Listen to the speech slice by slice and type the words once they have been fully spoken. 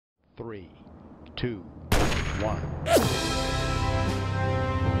3, 2, 1.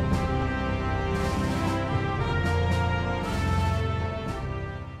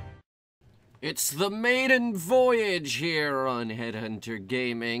 It's the Maiden Voyage here on Headhunter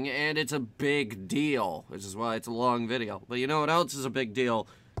Gaming, and it's a big deal, which is why it's a long video. But you know what else is a big deal?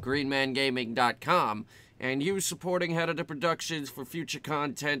 GreenManGaming.com, and you supporting Headhunter Productions for future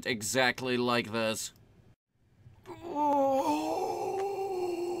content exactly like this.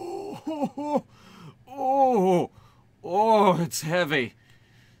 Oh, it's heavy.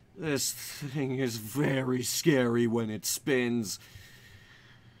 This thing is very scary when it spins.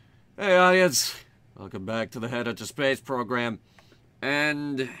 Hey audience, welcome back to the Headhunter Space program,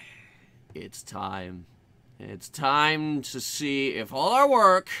 and it's time. It's time to see if all our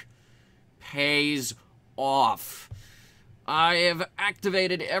work pays off. I have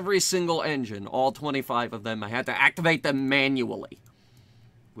activated every single engine, all 25 of them. I had to activate them manually,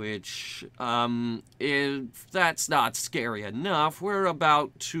 which, if that's not scary enough, we're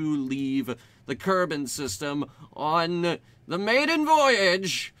about to leave the Kerbin system on the maiden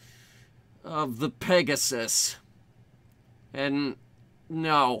voyage of the Pegasus. And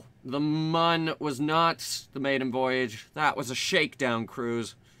no, the Mun was not the maiden voyage. That was a shakedown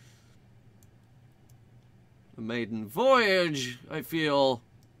cruise. The maiden voyage, I feel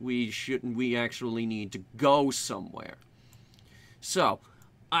we actually need to go somewhere. So,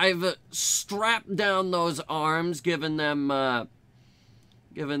 I've strapped down those arms, given them,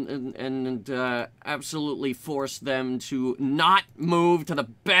 absolutely forced them to not move to the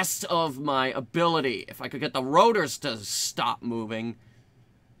best of my ability. If I could get the rotors to stop moving.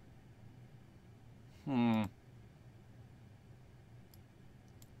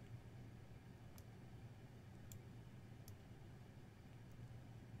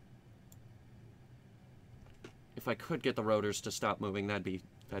 If I could get the rotors to stop moving, that'd be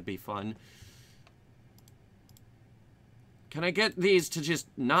fun. Can I get these to just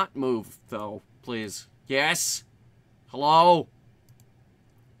not move, though, please? Yes? Hello?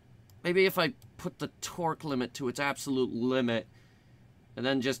 Maybe if I put the torque limit to its absolute limit, and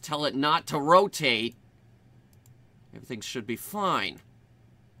then just tell it not to rotate, everything should be fine.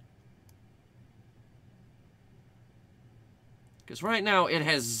 Because right now it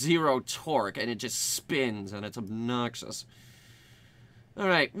has 0 torque, and it just spins, and it's obnoxious.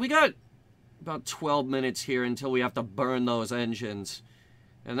 Alright, we got about 12 minutes here until we have to burn those engines.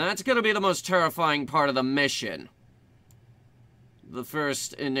 And that's going to be the most terrifying part of the mission. The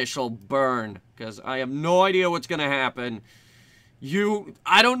first initial burn. Because I have no idea what's going to happen.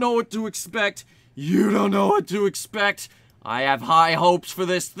 I don't know what to expect. You don't know what to expect. I have high hopes for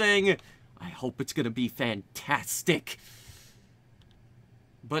this thing. I hope it's going to be fantastic.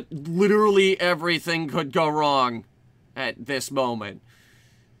 But literally everything could go wrong at this moment.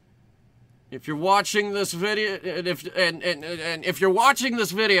 If you're watching this video, and if you're watching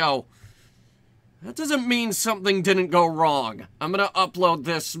this video, that doesn't mean something didn't go wrong. I'm gonna upload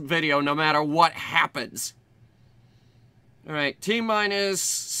this video no matter what happens. Alright, T-minus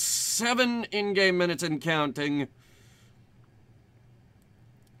 7 in-game minutes and counting.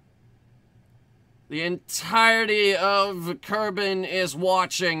 The entirety of Kerbin is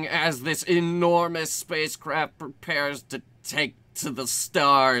watching as this enormous spacecraft prepares to take to the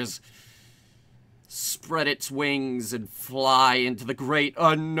stars. Spread its wings and fly into the great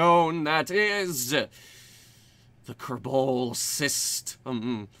unknown that is the Kerbal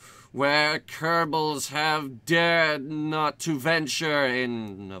system, where Kerbals have dared not to venture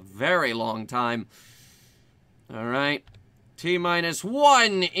in a very long time. Alright, T-minus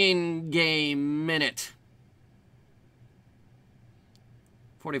 1 in-game minute.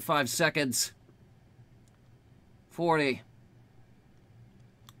 45 seconds. 40.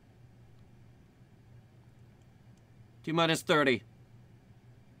 T-minus 30.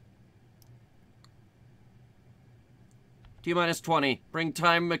 T-minus 20. Bring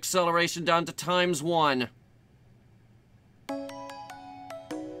time acceleration down to ×1.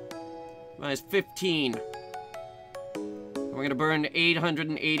 Minus 15. We're going to burn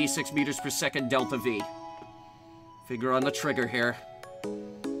 886 meters per second delta V. Finger on the trigger here.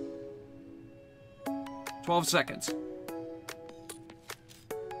 12 seconds.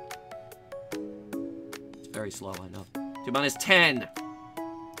 Very slow, I know. T-minus 10.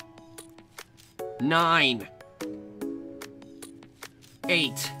 9.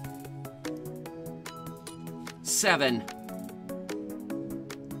 8. 7.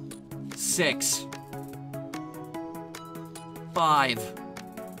 6. 5.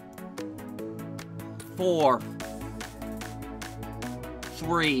 4.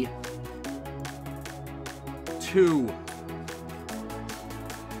 3. 2.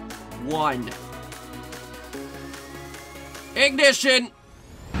 1. Ignition!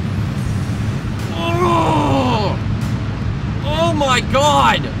 Oh! Oh my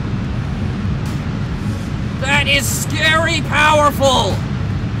god! That is scary powerful!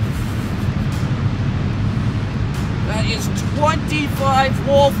 That is 25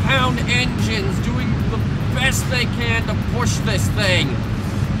 Wolfhound engines doing the best they can to push this thing.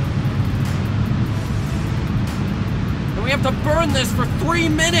 And we have to burn this for 3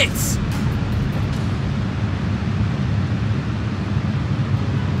 minutes!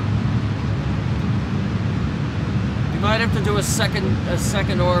 We might have to do a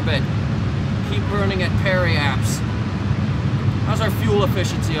second orbit. Keep burning at periaps. How's our fuel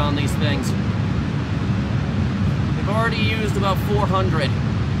efficiency on these things? We've already used about 400.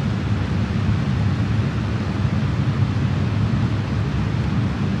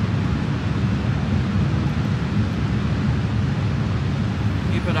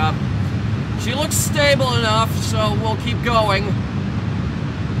 Keep it up. She looks stable enough, so we'll keep going.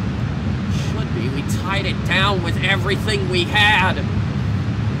 Should be. We tied it down with everything we had.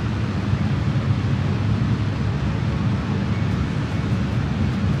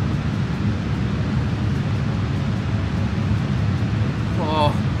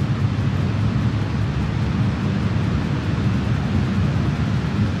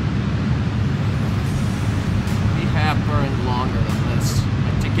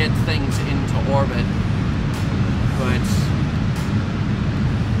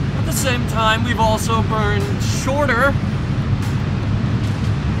 We've also burned shorter.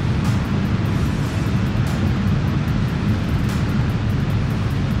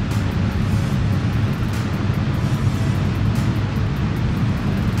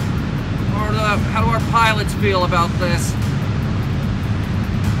 How do our pilots feel about this?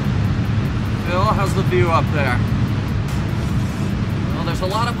 Phil, how's the view up there? Well, there's a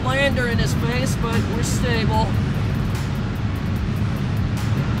lot of lander in his face, but we're stable.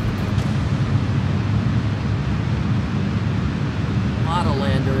 A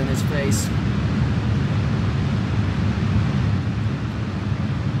lander in his face.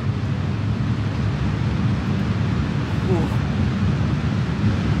 Ooh.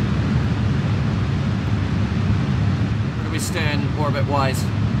 Where do we stand orbit-wise?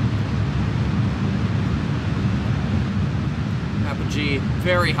 Apogee,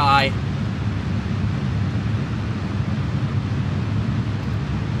 very high.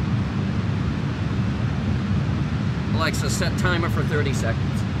 Alexa, set timer for 30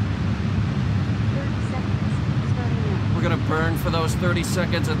 seconds. 30 seconds, starting now. We're gonna burn for those 30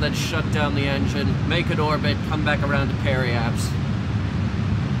 seconds and then shut down the engine, make an orbit, come back around to periaps.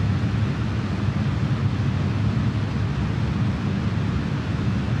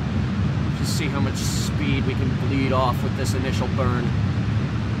 Just see how much speed we can bleed off with this initial burn.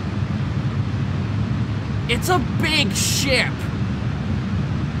 It's a big ship!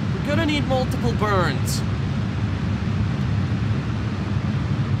 We're gonna need multiple burns.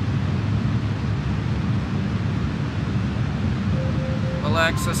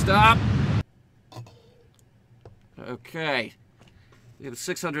 Alexa, stop. Okay. We have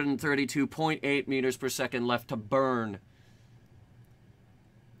 632.8 meters per second left to burn.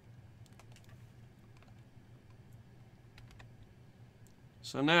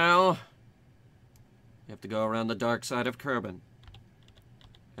 So now, you have to go around the dark side of Kerbin.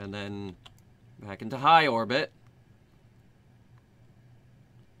 And then back into high orbit.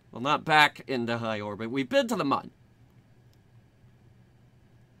 Well, not back into high orbit. We've been to the Mun.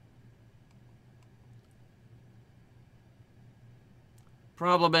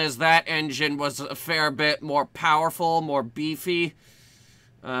 Problem is that engine was a fair bit more powerful, more beefy,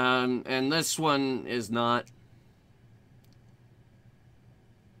 and this one is not.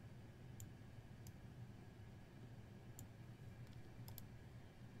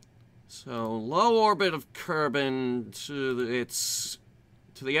 So low orbit of Kerbin to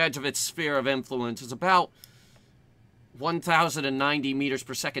the edge of its sphere of influence is about 1,090 meters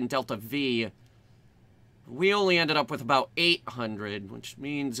per second delta V. We only ended up with about 800, which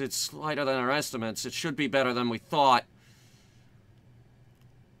means it's lighter than our estimates. It should be better than we thought.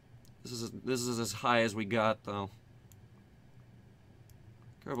 This is as high as we got, though.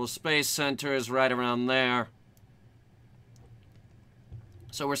 Kerbal Space Center is right around there.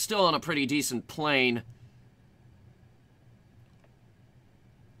 So we're still on a pretty decent plane.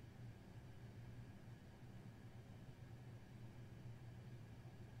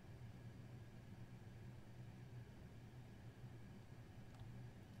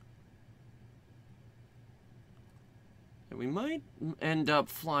 We might end up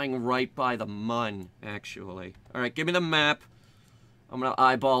flying right by the Mun, actually. Alright, give me the map. I'm gonna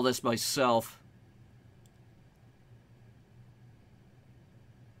eyeball this myself.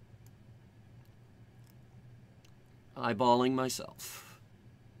 Eyeballing myself.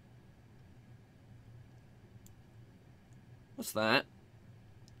 What's that?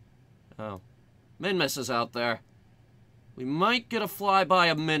 Oh. Minmus is out there. We might get a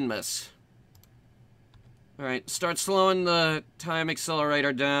flyby of Minmus. Alright, start slowing the time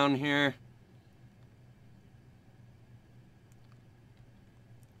accelerator down here.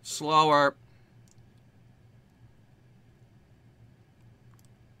 Slower.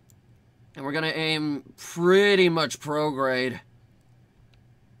 And we're gonna aim pretty much prograde.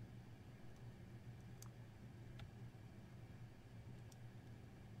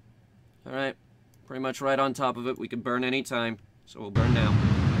 Alright, pretty much right on top of it. We can burn any time, so we'll burn now.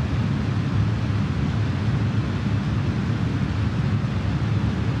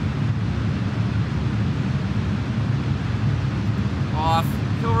 Off.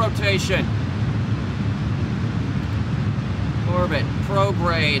 Kill rotation. Orbit.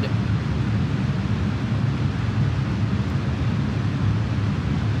 Prograde.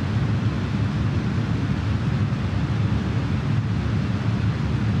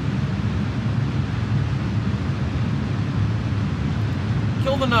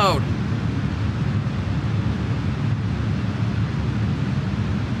 Kill the node.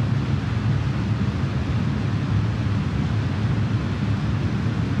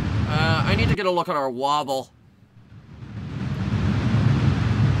 I need to get a look at our wobble.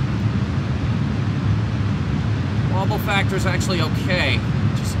 Wobble factor's actually okay.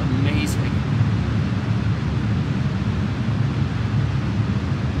 Just amazing.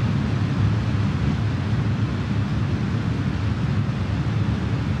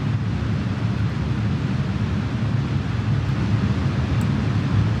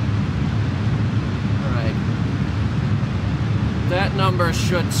 That number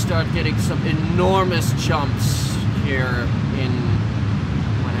should start getting some enormous jumps here in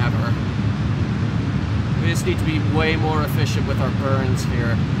whenever. We just need to be way more efficient with our burns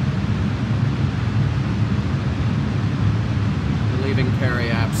here. We're leaving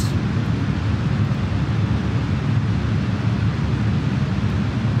periaps.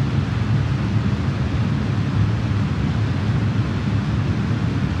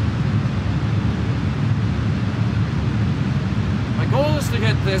 To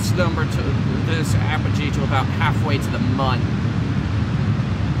get this number to this apogee to about halfway to the mun.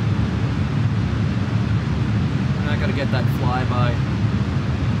 We're not gonna get that flyby.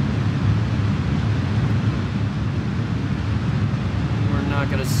 We're not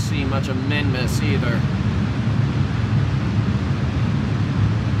gonna see much of Minmus either.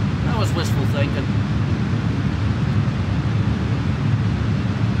 That was wishful thinking.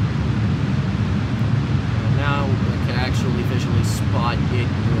 Now we can actually visually spot it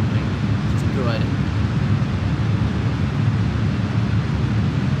moving, which is good.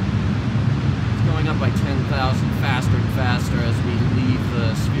 It's going up by 10,000 faster and faster as we leave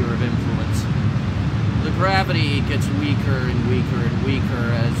the sphere of influence. The gravity gets weaker and weaker and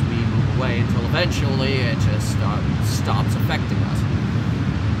weaker as we move away until eventually it just stops affecting us.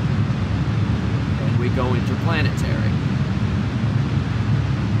 And we go interplanetary.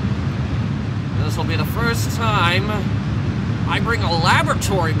 This will be the first time I bring a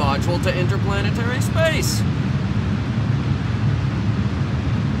laboratory module to interplanetary space.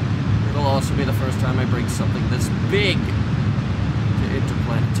 It'll also be the first time I bring something this big to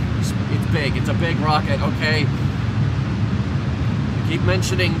interplanetary space. It's big. It's a big rocket, okay? I keep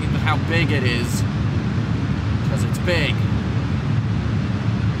mentioning how big it is because it's big.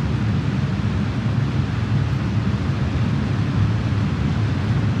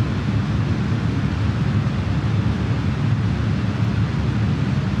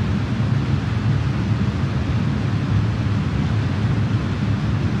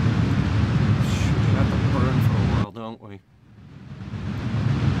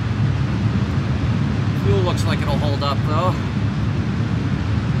 Looks like it'll hold up, though.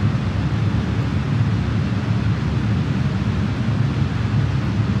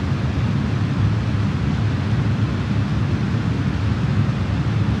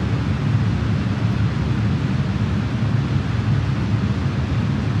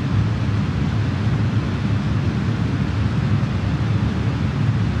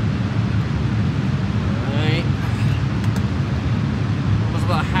 Alright. Almost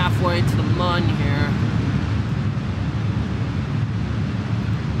about halfway to the mun here.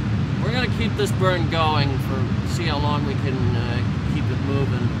 We're gonna keep this burn going for see how long we can keep it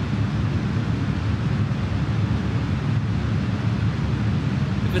moving.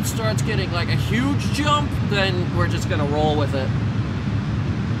 If it starts getting like a huge jump, then we're just gonna roll with it.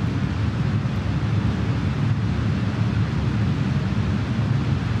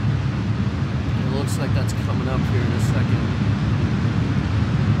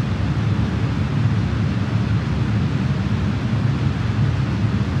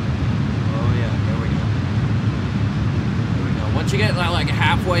 once you get like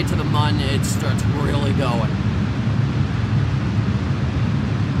halfway to the Mun, it starts really going.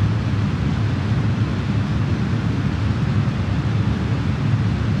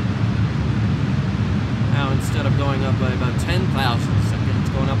 Now instead of going up by about 10,000 a second, it's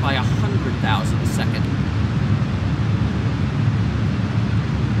going up by 100,000 a second.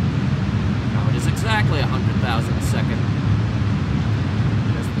 Now it is exactly 100,000 a second.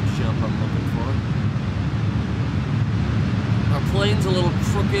 That's the jump I'm looking for. Our plane's a little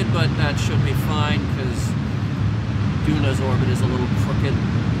crooked, but that should be fine, because Duna's orbit is a little crooked.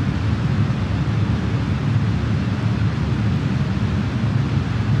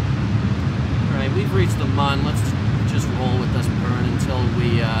 Alright, we've reached the Mun. Let's just roll with this burn until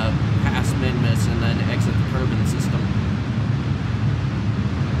we pass Minmus and then exit the Kerbin system.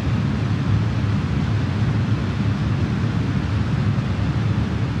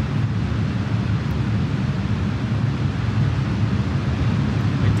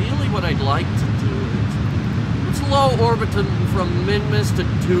 What I'd like to do is, let's low orbit from Minmus to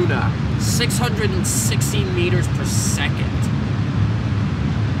Duna, 660 meters per second.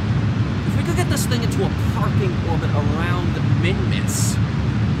 If we could get this thing into a parking orbit around Minmus,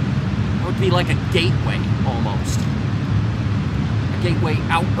 it would be like a gateway, almost. A gateway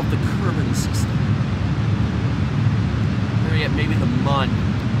out of the Kerbin system. Or yet, maybe the Mun.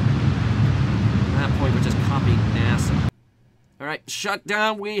 At that point, we're just copying NASA. Alright, shut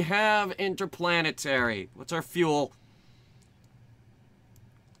down. We have interplanetary. What's our fuel?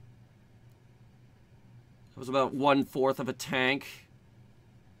 That was about 1/4 of a tank.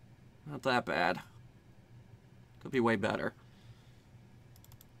 Not that bad. Could be way better.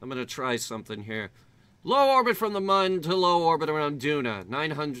 I'm gonna try something here. Low orbit from the Mun to low orbit around Duna.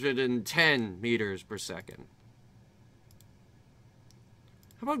 910 meters per second.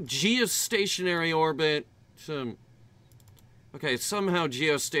 How about geostationary orbit? Okay, somehow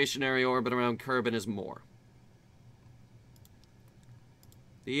geostationary orbit around Kerbin is more.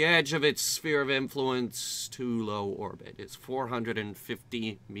 The edge of its sphere of influence to low orbit is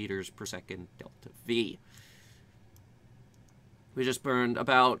 450 meters per second delta V. We just burned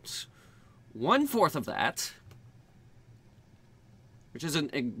about 1/4 of that, which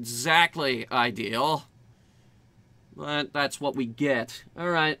isn't exactly ideal, but that's what we get.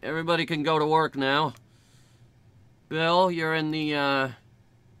 Alright, everybody can go to work now. Bill, you're in the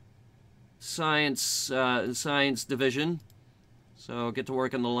science division, so get to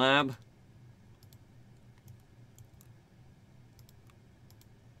work in the lab.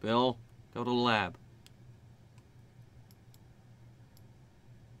 Bill, go to the lab.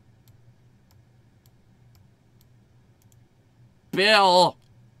 Bill!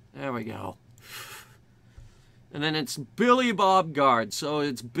 There we go. And then it's Billy Bob Guard, so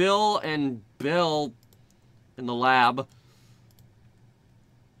it's Bill and Bill in the lab.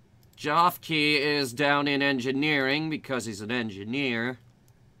 Jofke is down in engineering because he's an engineer.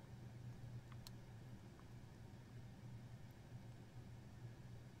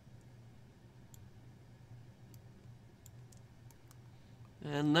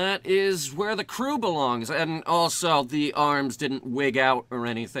 And that is where the crew belongs. And also, the arms didn't wig out or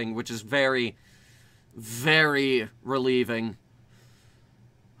anything, which is very, very relieving.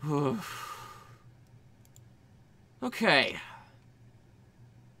 Okay.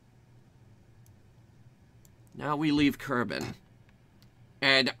 Now we leave Kerbin.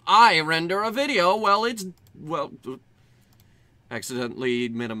 And I render a video while it's... well, accidentally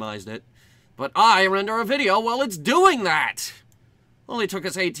minimized it. But I render a video while it's doing that! Only took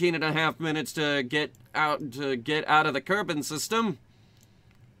us 18.5 minutes to get out of the Kerbin system.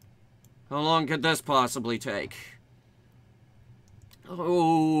 How long could this possibly take?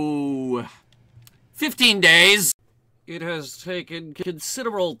 Oh... 15 days! It has taken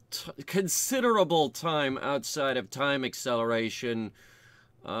considerable time outside of time acceleration,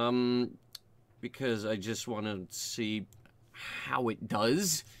 because I just want to see how it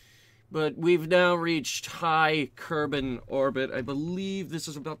does. But we've now reached high Kerbin orbit. I believe this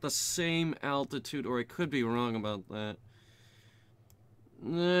is about the same altitude, or I could be wrong about that.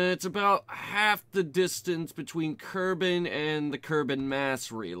 It's about half the distance between Kerbin and the Kerbin mass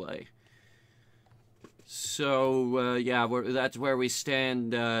relay. So, yeah, that's where we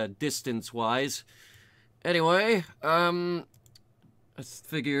stand, distance-wise. Anyway, I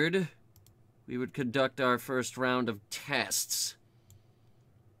figured we would conduct our first round of tests.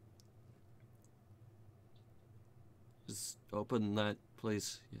 Just open that,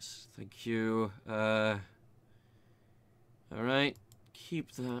 please. Yes, thank you. Alright,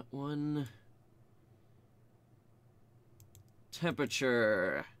 keep that one.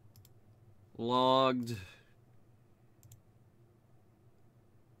 Temperature. Logged.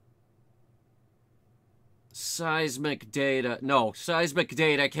 Seismic data. No, seismic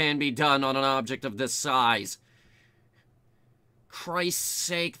data can be done on an object of this size. Christ's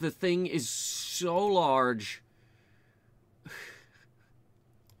sake, the thing is so large.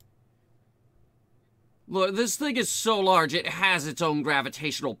 Look, this thing is so large, it has its own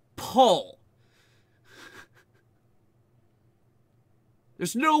gravitational pull.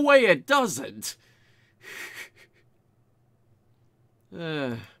 There's no way it doesn't.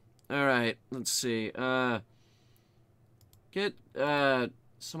 Alright, let's see. Get,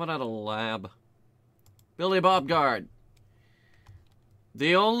 someone out of the lab. Billy Bob Guard.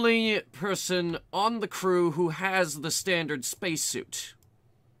 The only person on the crew who has the standard spacesuit.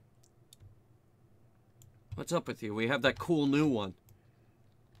 What's up with you? We have that cool new one.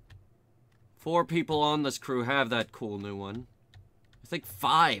 4 people on this crew have that cool new one. I think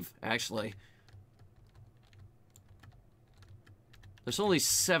 5, actually. There's only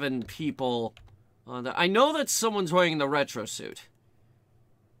 7 people on the... I know that someone's wearing the retro suit.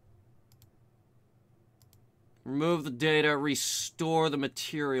 Remove the data, restore the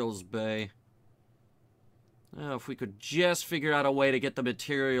materials bay. Oh, if we could just figure out a way to get the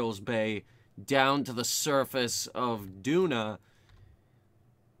materials bay down to the surface of Duna,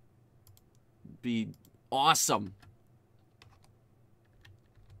 be awesome.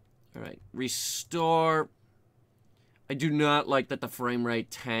 Alright, restore. I do not like that the frame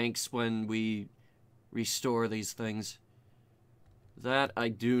rate tanks when we restore these things. That I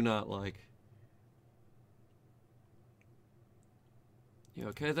do not like. You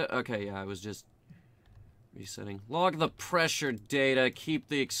okay? Okay, yeah, I was just resetting. Log the pressure data, keep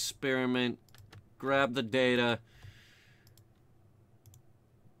the experiment, grab the data.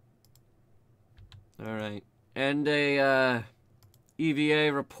 Alright. And a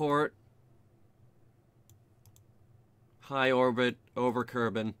EVA report. High orbit, over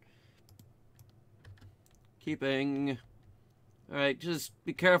Kerbin. Keeping. Alright, just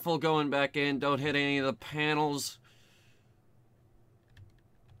be careful going back in. Don't hit any of the panels.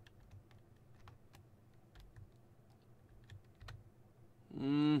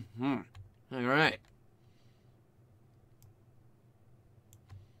 Alright.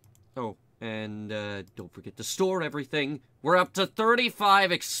 Oh, and don't forget to store everything. We're up to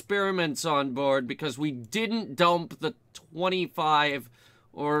 35 experiments on board because we didn't dump the 25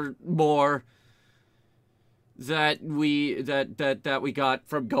 or more that we got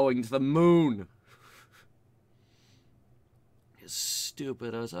from going to the moon.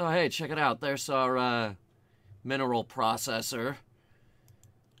 Stupid as... Oh, hey, check it out. There's our mineral processor.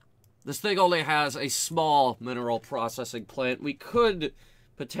 This thing only has a small mineral processing plant. We could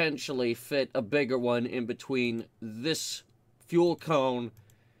potentially fit a bigger one in between this fuel cone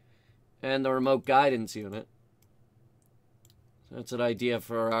and the remote guidance unit. That's an idea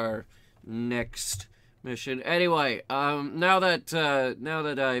for our next mission. Anyway, now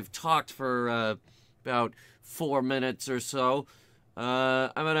that I've talked for about 4 minutes or so,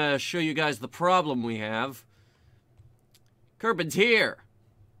 I'm gonna show you guys the problem we have. Kerbin's here.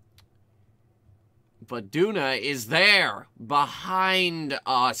 But Duna is there, behind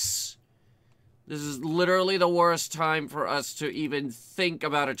us. This is literally the worst time for us to even think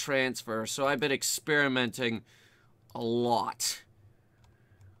about a transfer, so I've been experimenting a lot.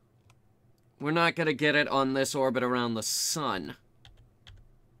 We're not going to get it on this orbit around the sun.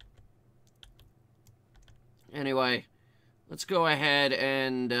 Anyway, let's go ahead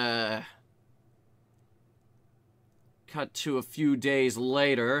and cut to a few days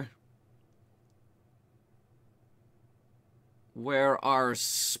later, where our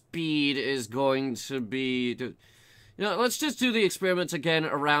speed is going to be... let's just do the experiments again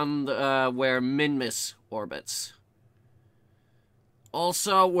around where Minmus orbits.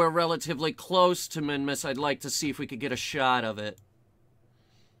 Also, we're relatively close to Minmus. I'd like to see if we could get a shot of it.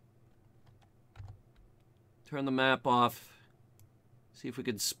 Turn the map off. See if we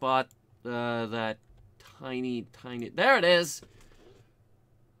could spot that tiny... There it is!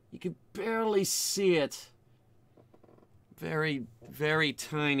 You can barely see it. Very, very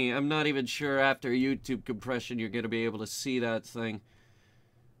tiny. I'm not even sure after YouTube compression you're going to be able to see that thing.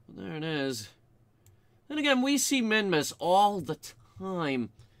 There it is. Then again, we see Minmus all the time.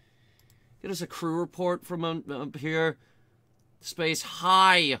 Get us a crew report from up here. Space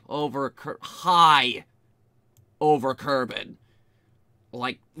high over Kerbin.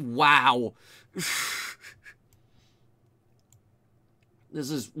 Like, wow.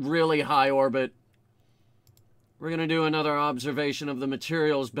 This is really high orbit. We're going to do another observation of the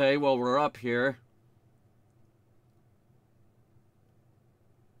materials bay while we're up here.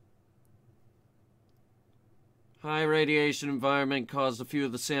 High radiation environment caused a few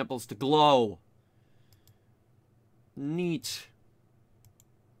of the samples to glow. Neat.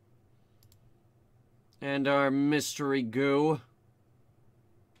 And our mystery goo.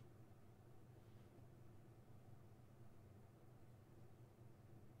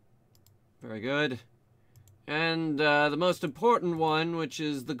 Very good. And the most important one, which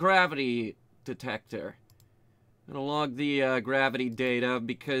is the gravity detector. I'm gonna log the gravity data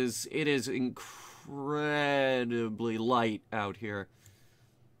because it is incredibly light out here.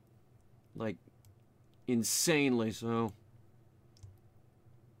 Like, insanely so.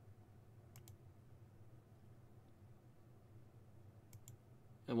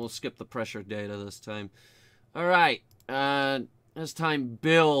 And we'll skip the pressure data this time. Alright, this time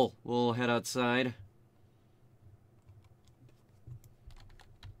Bill will head outside.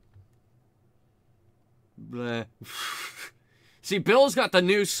 Bleh. See, Bill's got the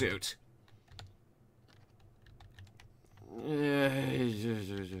new suit.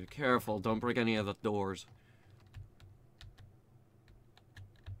 Careful, don't break any of the doors.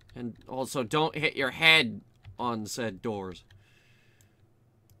 And also, don't hit your head on said doors.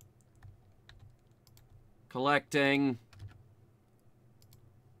 Collecting.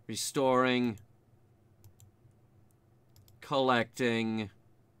 Restoring. Collecting.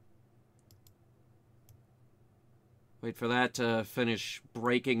 Wait for that to finish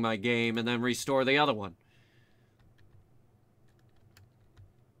breaking my game and then restore the other one.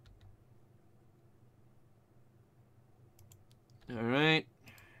 Alright.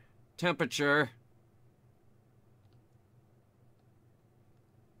 Temperature.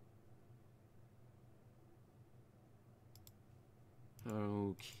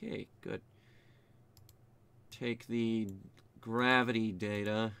 Okay, good. Take the gravity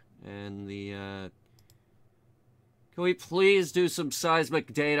data and the, Can we please do some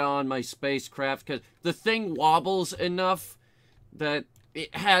seismic data on my spacecraft? Because the thing wobbles enough that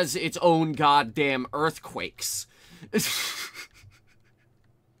it has its own goddamn earthquakes.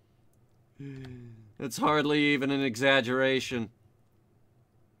 It's hardly even an exaggeration.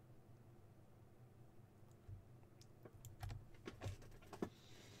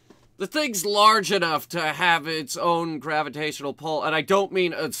 The thing's large enough to have its own gravitational pull, and I don't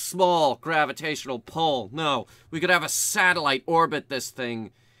mean a small gravitational pull. No, we could have a satellite orbit this thing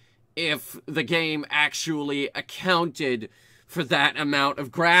if the game actually accounted for that amount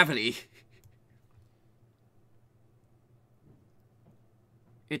of gravity.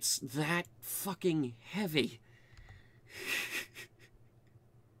 It's that fucking heavy.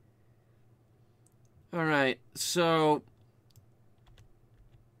 Alright, so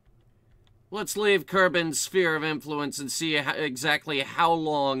let's leave Kerbin's sphere of influence and see exactly how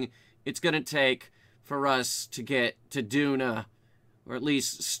long it's going to take for us to get to Duna. Or at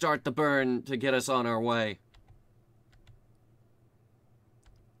least start the burn to get us on our way.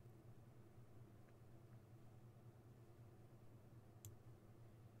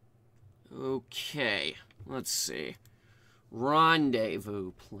 Okay, let's see.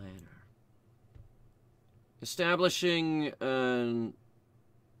 Rendezvous planner. Establishing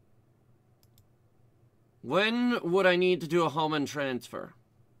when would I need to do a Homan transfer?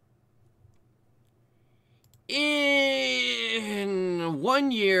 In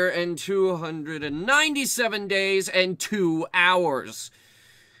 1 year and 297 days and 2 hours.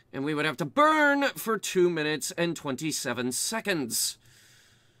 And we would have to burn for 2 minutes and 27 seconds.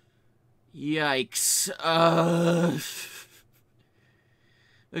 Yikes.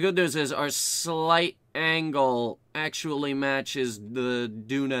 The good news is our slight angle actually matches the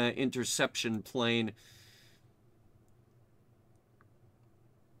Duna interception plane.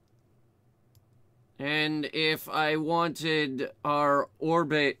 And if I wanted our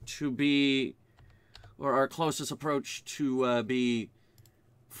orbit to be, or our closest approach to be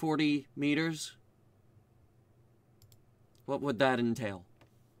 40 meters, what would that entail?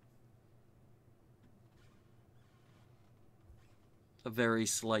 A very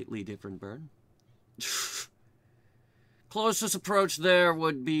slightly different burn. Closest approach there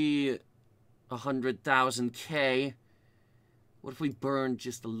would be 100,000 K. What if we burned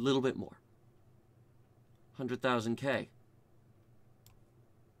just a little bit more? 100,000 K.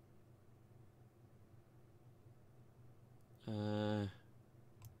 Well,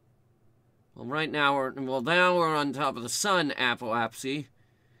 right now we're on top of the sun, apoapsy.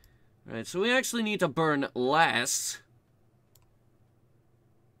 Right, so we actually need to burn less.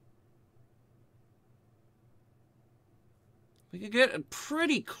 We could get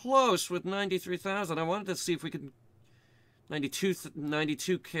pretty close with 93,000. I wanted to see if we could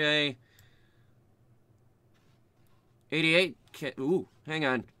 92K. 88K. Ooh, hang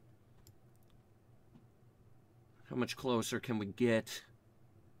on. How much closer can we get?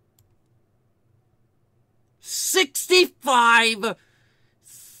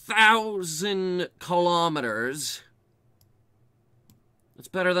 65,000 kilometers. That's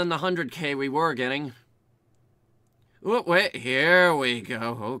better than the 100K we were getting. Oh, wait, here we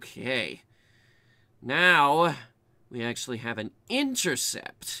go. Okay. Now, we actually have an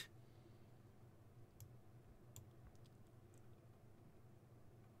intercept.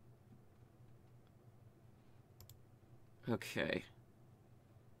 Okay.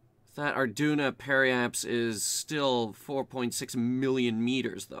 That Arduna periaps is still 4.6 million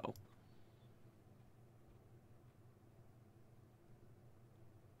meters, though.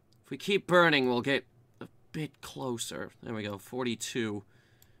 If we keep burning, we'll get a bit closer. There we go, 42.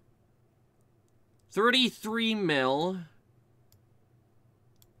 33 mil.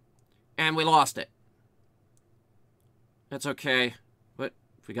 And we lost it. That's okay. But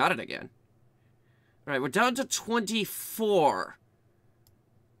we got it again. Alright, we're down to 24.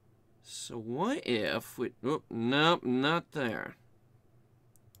 So what if we... Oh, nope, not there.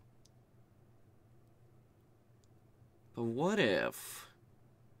 But what if...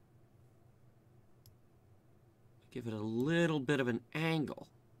 give it a little bit of an angle.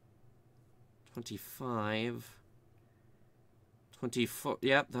 25. 24.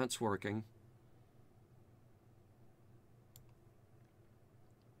 Yep, that's working.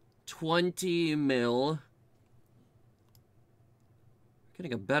 20 mil.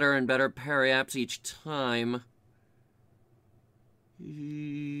 Getting a better and better periaps each time.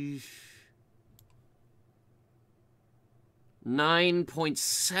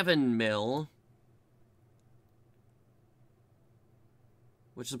 9.7 mil.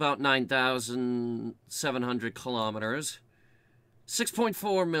 Which is about 9,700 kilometers.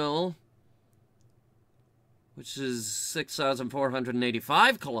 6.4 mil. Which is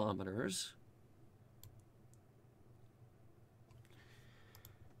 6,485 kilometers.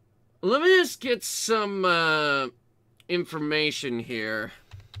 Let me just get some information here.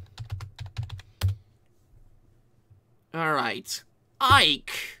 Alright.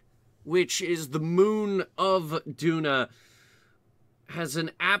 Ike, which is the moon of Duna, has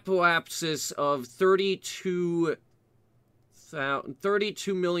an apoapsis of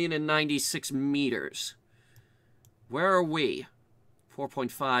 32,096 meters. Where are we?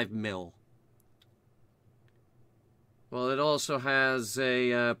 4.5 mil. Well, it also has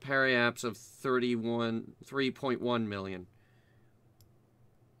a periaps of 3.1 million.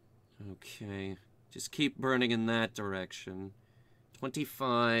 Okay. Just keep burning in that direction.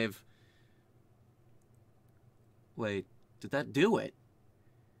 25. Wait, did that do it?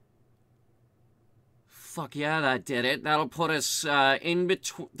 Fuck yeah, that did it. That'll put us in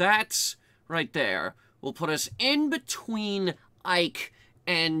between... That's right there. Will put us in between Ike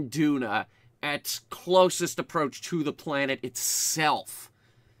and Duna at closest approach to the planet itself.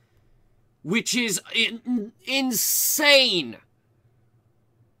 Which is insane.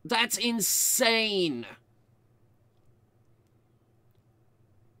 That's insane.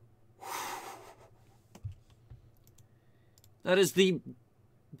 That is the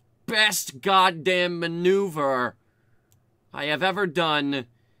best goddamn maneuver I have ever done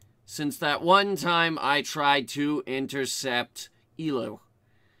since that one time I tried to intercept Elu.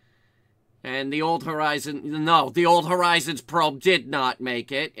 And the Old Horizon... No, the Old Horizons probe did not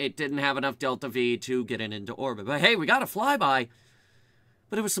make it. It didn't have enough Delta V to get it into orbit. But hey, we got a flyby.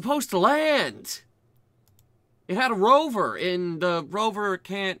 But it was supposed to land. It had a rover, and the rover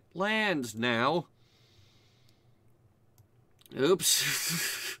can't land now.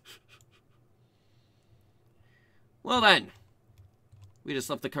 Oops. Well then. We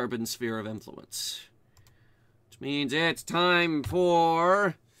just left the carbon sphere of influence. Which means it's time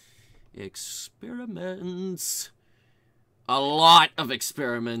for... experiments. A lot of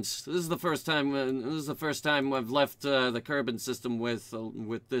experiments. This is the first time. I've left the carbon system with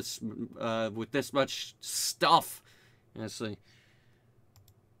this much stuff. Honestly.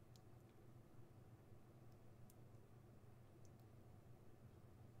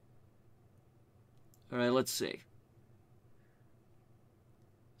 All right. Let's see.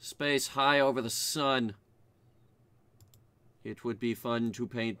 Space high over the sun. It would be fun to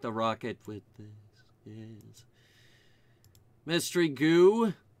paint the rocket with this. Yes. Mystery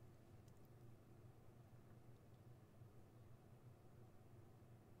goo.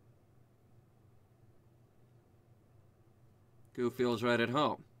 Goo feels right at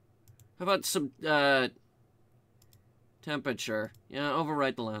home. How about some, temperature? Yeah,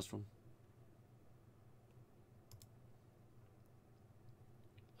 overwrite the last one.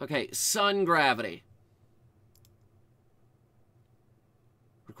 Okay, sun gravity.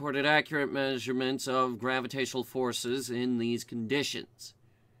 Recorded accurate measurements of gravitational forces in these conditions.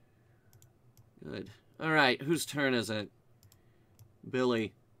 Good. Alright, whose turn is it?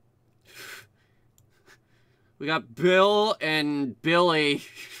 Billy. We got Bill and Billy.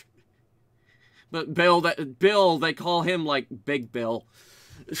 But Bill, they call him, like, Big Bill.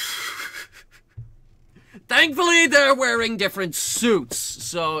 Thankfully, they're wearing different suits,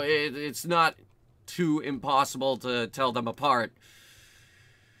 so it's not too impossible to tell them apart.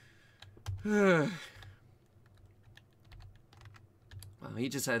 Wow, he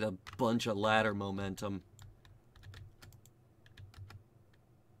just had a bunch of ladder momentum.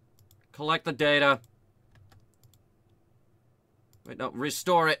 Collect the data. Wait, no,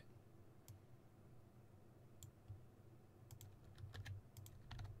 restore it.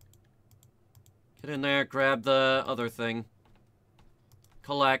 Get in there, grab the other thing.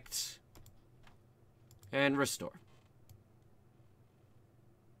 Collect. And restore.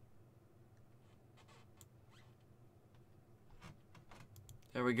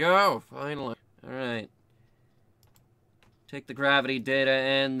 There we go, finally. Alright. Take the gravity data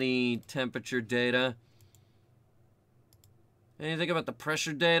and the temperature data. Anything about the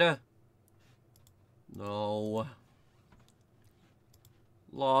pressure data? No.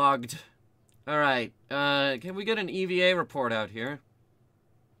 Logged. Alright, can we get an EVA report out here?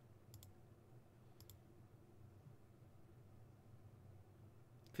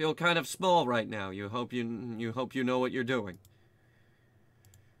 Feel kind of small right now. You hope you know what you're doing.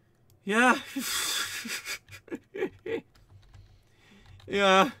 Yeah.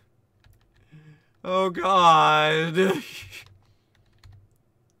 Yeah. Oh, God.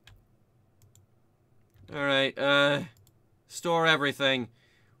 Alright, store everything.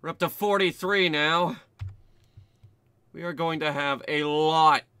 We're up to 43 now. We are going to have a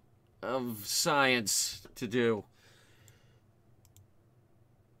lot of science to do.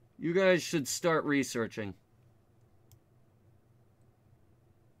 You guys should start researching.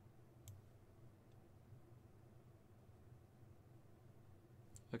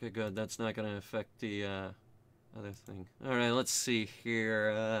 Okay, good. That's not going to affect the other thing. Alright, let's see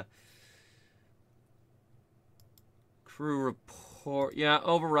here. Crew report. Yeah,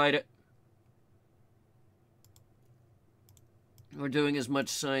 override it. We're doing as much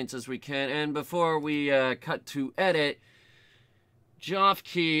science as we can. And before we cut to edit,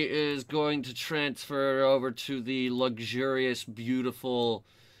 Jofke is going to transfer over to the luxurious, beautiful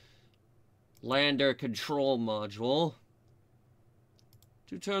lander control module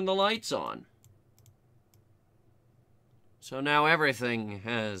to turn the lights on. So now everything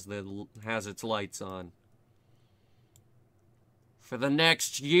has its lights on. For the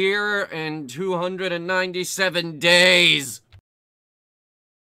next year and 297 days.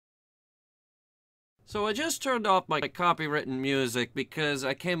 So I just turned off my copywritten music because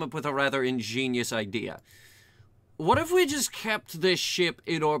I came up with a rather ingenious idea. What if we just kept this ship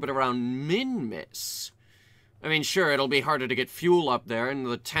in orbit around Minmus? I mean, sure, it'll be harder to get fuel up there, and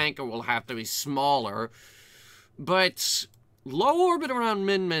the tanker will have to be smaller, but low orbit around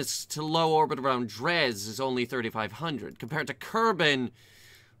Minmus to low orbit around Dres is only 3,500, compared to Kerbin,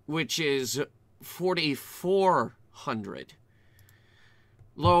 which is 4,400.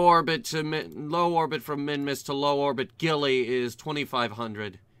 Low orbit from Minmus to low orbit Gilly is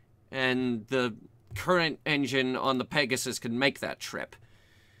 2,500, and the current engine on the Pegasus can make that trip.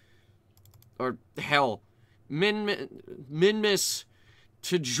 Or hell, Minmus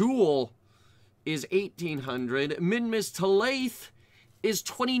to Joule is 1,800. Minmus to Lathe is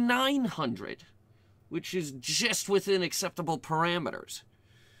 2,900, which is just within acceptable parameters.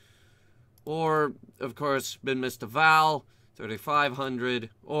 Or, of course, Minmus to Val, 3,500,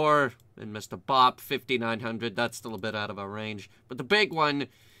 or Minmus to Bop, 5,900. That's still a bit out of our range. But the big one,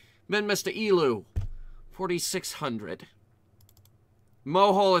 Minmus to Elu, 4,600.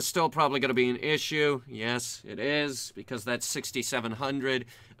 Mohole is still probably going to be an issue. Yes, it is, because that's 6,700.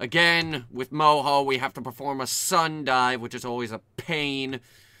 Again, with Mohole, we have to perform a sun dive, which is always a pain.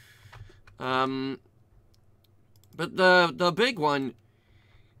 But the big one,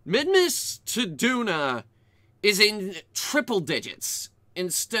 Minmus to Duna is in triple digits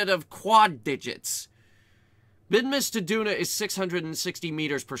instead of quad digits. Minmus to Duna is 660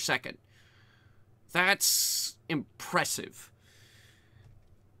 meters per second. That's impressive.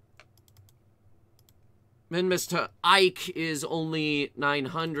 Minmus to Ike is only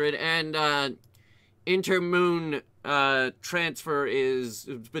 900, and intermoon transfer is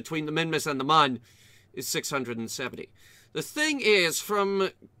between the Minmus and the Mun is 670. The thing is,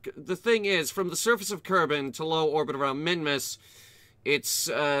 from the surface of Kerbin to low orbit around Minmus, it's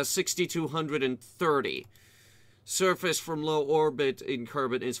 6,230. Surface from low orbit in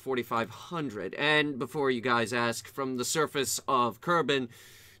Kerbin is 4,500. And before you guys ask, from the surface of Kerbin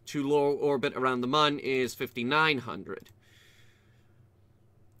to low orbit around the Mun is 5,900.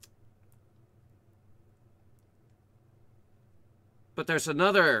 But there's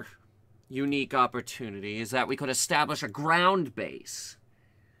another unique opportunity, is that we could establish a ground base.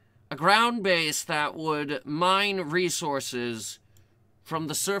 A ground base that would mine resources from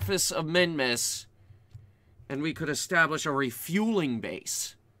the surface of Minmus, and we could establish a refueling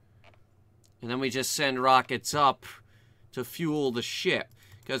base. And then we just send rockets up to fuel the ship.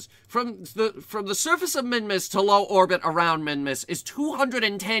 Because from the surface of Minmus to low orbit around Minmus is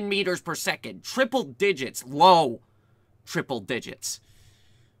 210 meters per second. Triple digits. Low triple digits.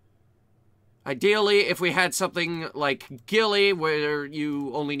 Ideally, if we had something like Gilly, where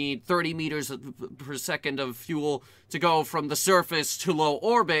you only need 30 meters per second of fuel to go from the surface to low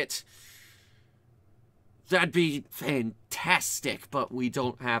orbit, that'd be fantastic, but we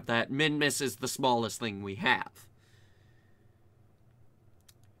don't have that. Minmus is the smallest thing we have.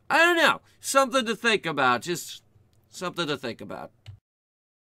 I don't know. Something to think about. Just something to think about.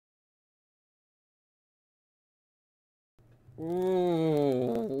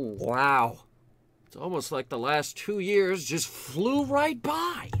 Ooh, wow. It's almost like the last 2 years just flew right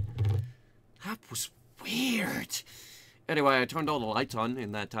by. That was weird. Anyway, I turned all the lights on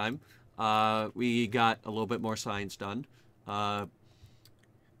in that time. We got a little bit more science done.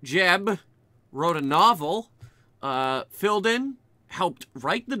 Jeb wrote a novel. Filden helped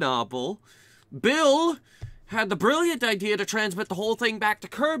write the novel. Bill had the brilliant idea to transmit the whole thing back to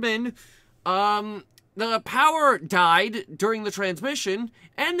Kerbin. The power died during the transmission,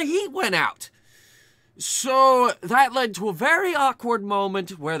 and the heat went out. So that led to a very awkward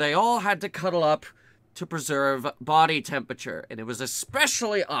moment where they all had to cuddle up to preserve body temperature, and it was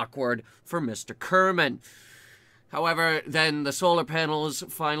especially awkward for Mr. Kerman. However, then the solar panels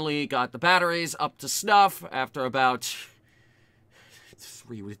finally got the batteries up to snuff after about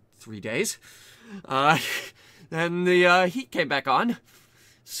three days. Then the heat came back on,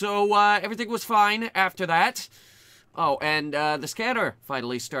 so everything was fine after that. Oh, and the scanner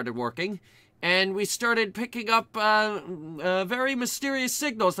finally started working. And we started picking up very mysterious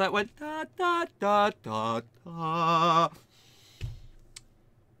signals that went da da da da da.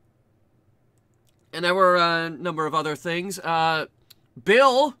 And there were a number of other things.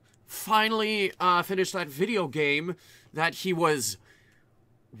 Bill finally finished that video game that he was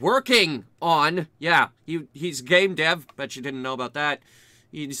working on. Yeah, he's game dev. Bet you didn't know about that.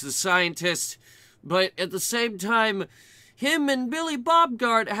 He's a scientist. But at the same time, him and Billy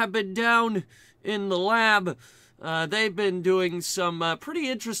Bobgart have been down in the lab. They've been doing some pretty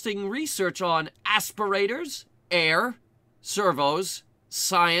interesting research on aspirators, air, servos,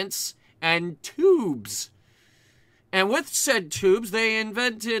 science, and tubes. And with said tubes, they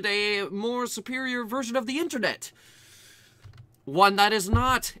invented a more superior version of the internet. One that is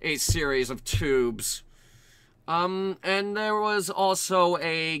not a series of tubes. And there was also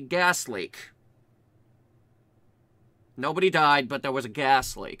a gas leak. Nobody died, but there was a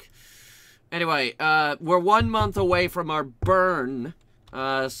gas leak. Anyway, we're 1 month away from our burn,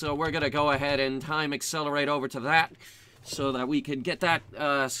 so we're going to go ahead and time accelerate over to that so that we can get that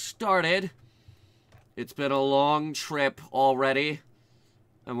started. It's been a long trip already,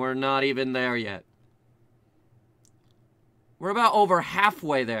 and we're not even there yet. We're about over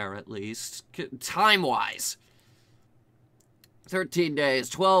halfway there, at least, time-wise. 13 days,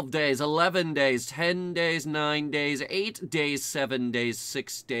 12 days, 11 days, 10 days, 9 days, 8 days, 7 days,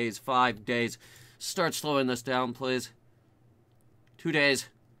 6 days, 5 days. Start slowing this down, please. 2 days.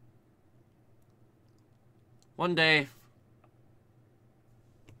 1 day.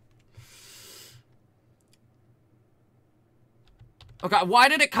 Okay, why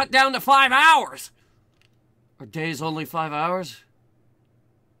did it cut down to 5 hours? Are days only 5 hours?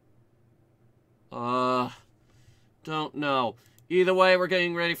 Don't know. Either way, we're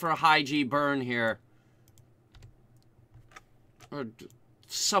getting ready for a high G burn here. Or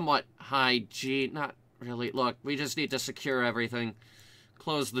somewhat high G. Not really. Look, we just need to secure everything.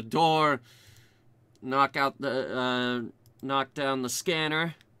 Close the door. Knock down the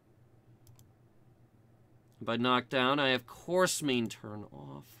scanner. By knock down, I of course mean turn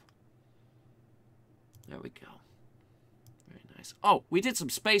off. There we go. Very nice. Oh, we did some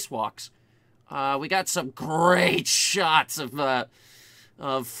spacewalks. We got some great shots of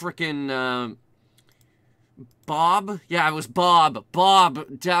frickin' Bob. Yeah, it was Bob.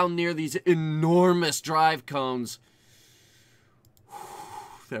 Bob down near these enormous drive cones.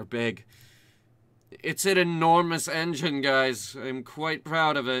 They're big. It's an enormous engine, guys. I'm quite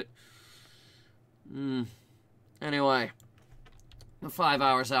proud of it. Anyway, we're 5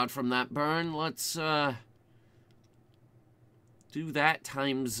 hours out from that burn. Let's do that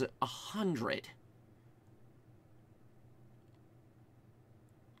times 100.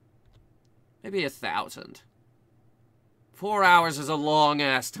 Maybe 1,000. 4 hours is a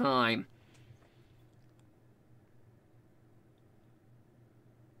long-ass time.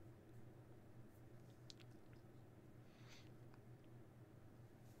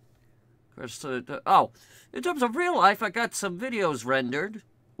 Oh, in terms of real life, I got some videos rendered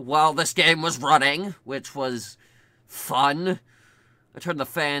while this game was running, which was fun. I turned the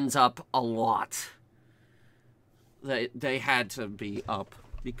fans up a lot. They had to be up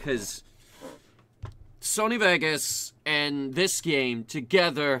because Sony Vegas and this game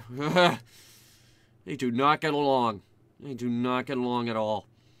together, they do not get along. They do not get along at all.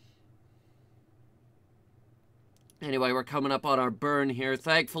 Anyway, we're coming up on our burn here.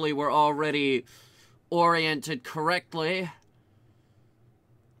 Thankfully, we're already oriented correctly.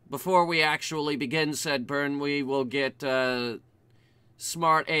 Before we actually begin said burn, we will get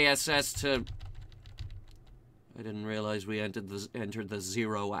smart ASS to... I didn't realize we entered the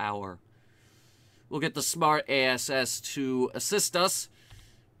 0 hour. We'll get the smart ASS to assist us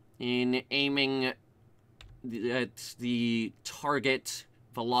in aiming at the target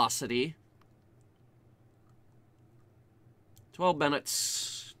velocity. 12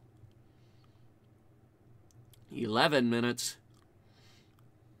 minutes. 11 minutes.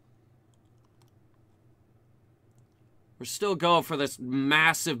 We're still going for this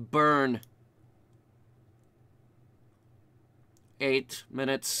massive burn. 8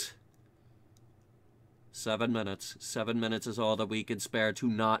 minutes. 7 minutes. 7 minutes is all that we can spare to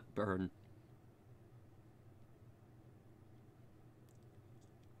not burn.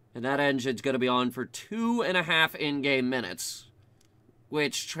 And that engine's going to be on for 2.5 in-game minutes,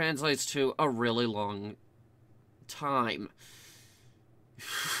 which translates to a really long time.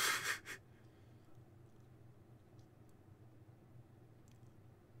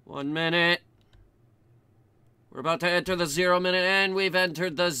 1 minute. We're about to enter the 0 minute, and we've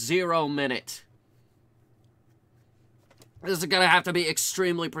entered the 0 minute. This is going to have to be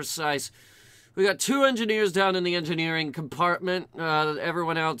extremely precise. We got 2 engineers down in the engineering compartment.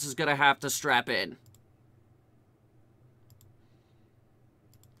 Everyone else is going to have to strap in.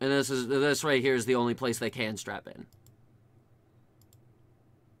 And this right here is the only place they can strap in.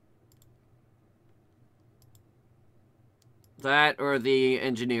 That or the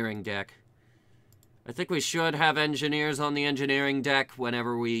engineering deck. I think we should have engineers on the engineering deck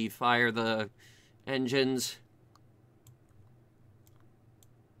whenever we fire the engines.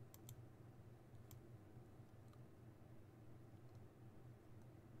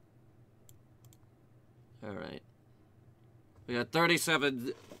 Alright. We got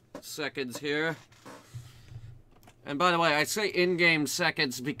 37 seconds here. And by the way, I say in-game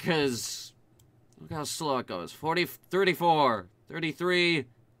seconds because look how slow it goes. 40, 34, 33,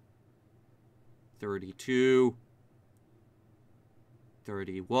 32,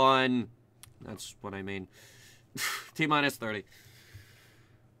 31. That's what I mean. T-minus 30.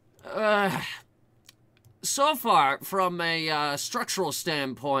 So far, from a structural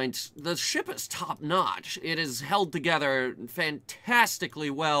standpoint, the ship is top-notch. It is held together fantastically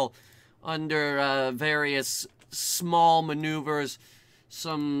well under various small maneuvers,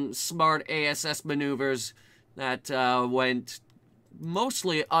 some smart ASS maneuvers that went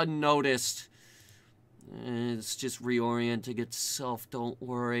mostly unnoticed. It's just reorienting itself, don't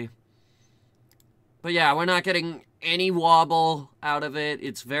worry. But yeah, we're not getting any wobble out of it.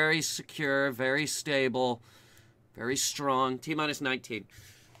 It's very secure, very stable, very strong. T-minus 19.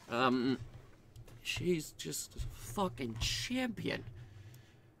 She's just a fucking champion.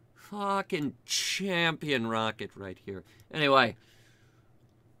 Fucking champion rocket right here. Anyway,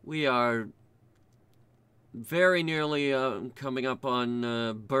 we are very nearly coming up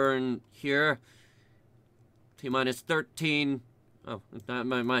on burn here. T-minus 13. Oh, not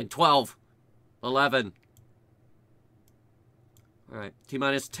my mind. 12. 11. Alright.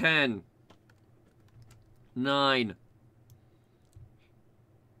 T-minus 10. 9.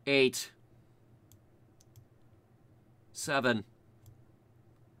 8. 7.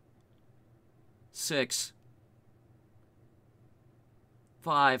 6.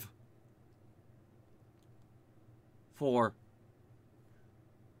 5. 4.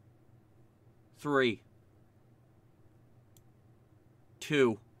 3.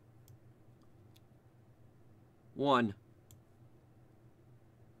 2. 1.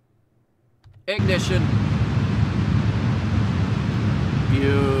 Ignition.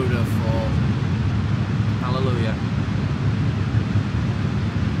 Beautiful. Hallelujah.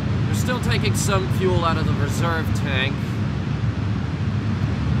 We're still taking some fuel out of the reserve tank,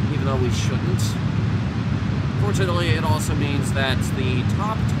 even though we shouldn't. Fortunately, it also means that the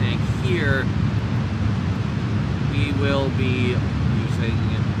top tank here, we will be using...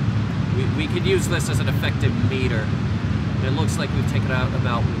 We could use this as an effective meter. It looks like we've taken out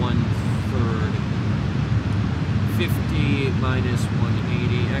about 1/3. 50 minus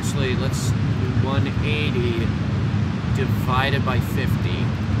 180. Actually, let's do 180 divided by 50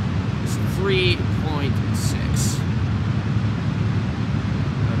 is 3.6.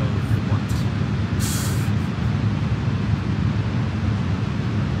 Out of what?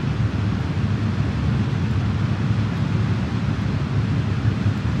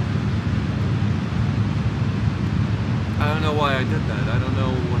 I don't know why I did that. I don't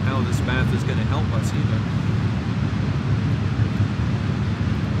know how this math is going to help us either.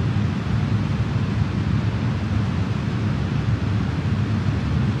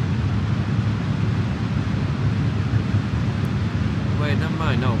 Wait, never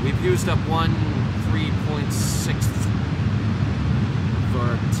mind. No, we've used up 3.6 of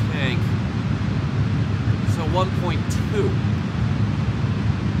our tank. So 1.2.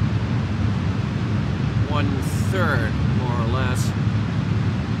 1/3, more or less.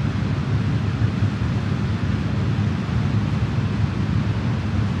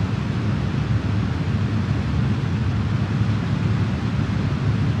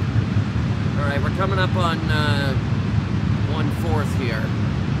 Alright, we're coming up on 1/4 here.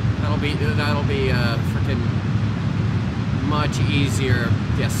 That'll be freaking much easier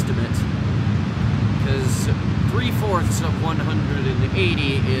guesstimate. Because 3/4 of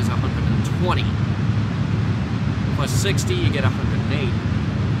 180 is 120. Plus 60, you get 108.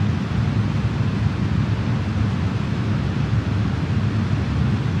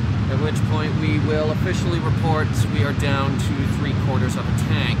 At which point we will officially report we are down to 3/4 of a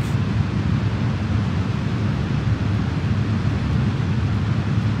tank.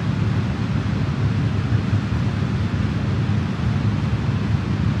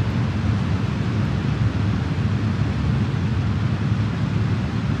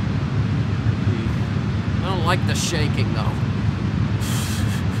 I don't like the shaking though.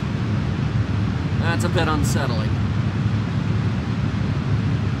 That's a bit unsettling.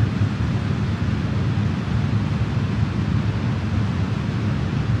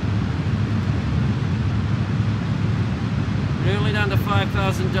 Nearly down to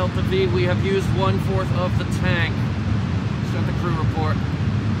 5,000 Delta V. We have used 1/4 of the tank. Start the crew report.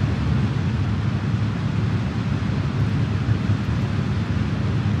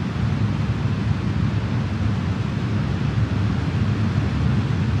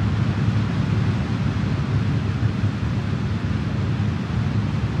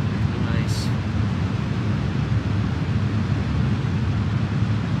 Nice.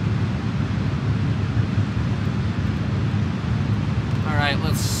 Alright,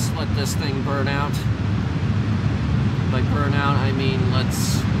 let's let this thing burn out. By burn out, I mean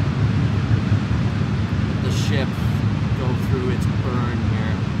let's let the ship go through its burn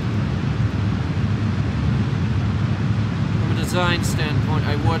here. From a design standpoint,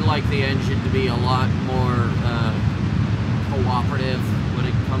 I would like the engine to be a lot more cooperative when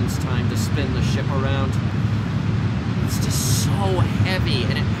it comes time to spin the ship around. It's just so heavy,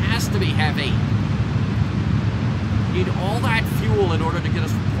 and it has to be heavy. You need all that fuel in order to get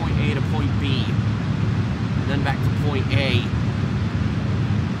us from point A to point B. And then back to point A.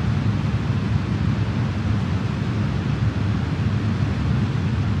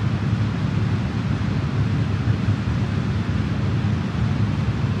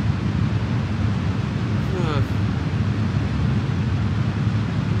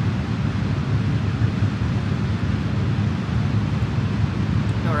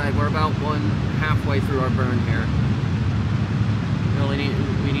 Alright, we're about halfway through our burn here.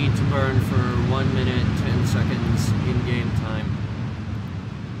 We need to burn for 1 minute, 10 seconds in-game time.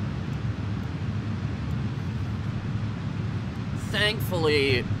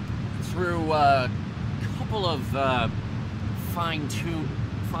 Thankfully, through a couple of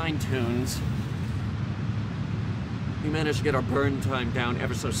fine-tunes, we managed to get our burn time down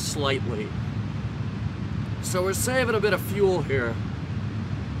ever so slightly. So we're saving a bit of fuel here.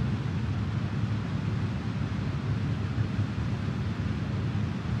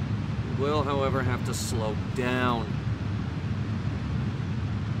 Will, however, have to slow down.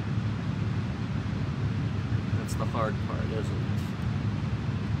 That's the hard part, isn't it?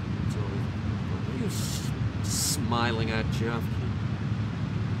 So, what are you smiling at, Jeff?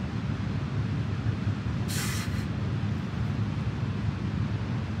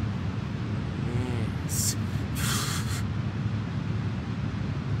 Yes.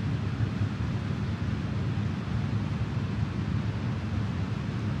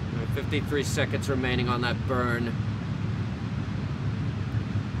 53 seconds remaining on that burn.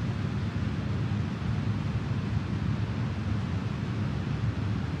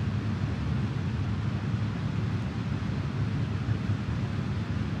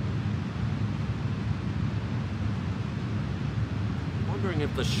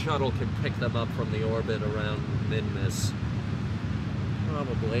 If the shuttle can pick them up from the orbit around Minmus.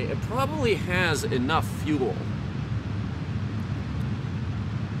 Probably. It probably has enough fuel.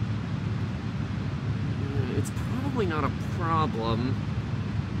 It's probably not a problem.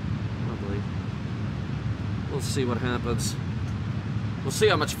 Probably. We'll see what happens. We'll see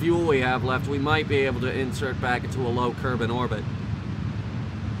how much fuel we have left. We might be able to insert back into a low Kerbin orbit.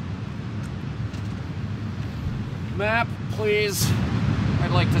 Map, please. I'd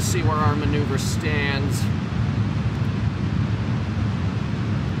like to see where our maneuver stands.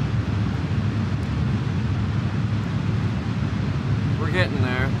 We're getting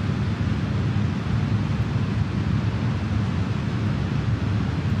there.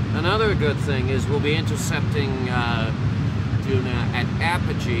 Another good thing is we'll be intercepting Duna at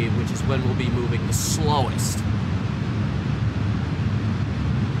apogee, which is when we'll be moving the slowest.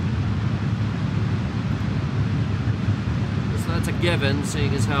 That's a given,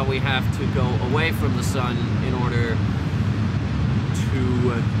 seeing as how we have to go away from the sun in order to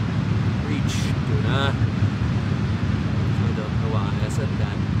reach Duna. I don't know why I said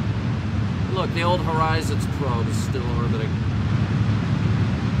that. Look, the old Horizons probe is still orbiting.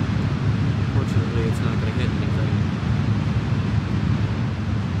 Fortunately, it's not going to hit anything.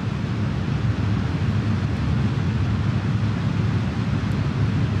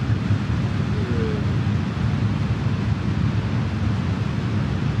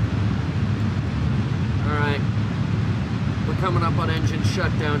 Coming up on engine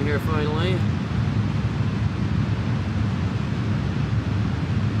shutdown here finally.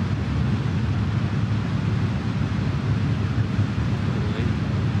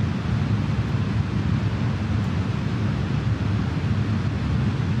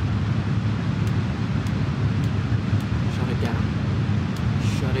 Shut it down.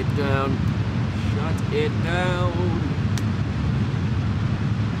 Shut it down. Shut it down.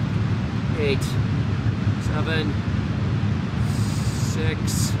 8, 7,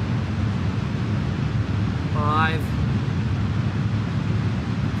 6, 5,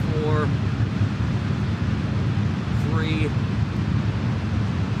 4, 3,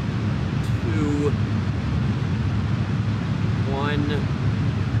 2, 1.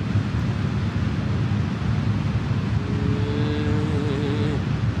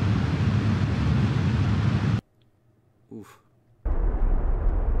 Oof.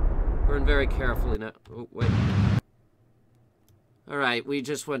 Burn very carefully now. Oh, wait. Alright, we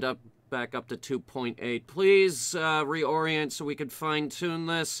just went back up to 2.8. Please reorient so we can fine-tune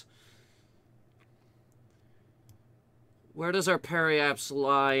this. Where does our periaps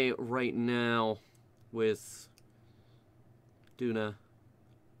lie right now with Duna?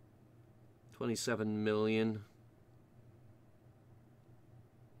 27 million.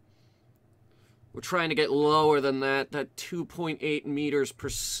 We're trying to get lower than that. That 2.8 meters per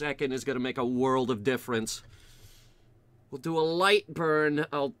second is going to make a world of difference. We'll do a light burn.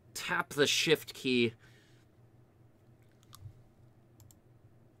 I'll tap the shift key.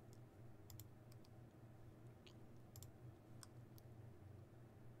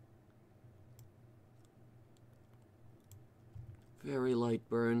 Very light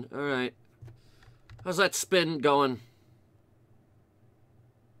burn. All right. How's that spin going?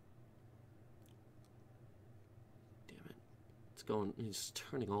 Damn it. It's going, he's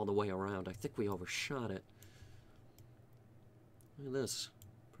turning all the way around. I think we overshot it. Look at this.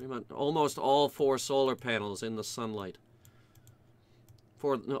 Pretty much almost all 4 solar panels in the sunlight.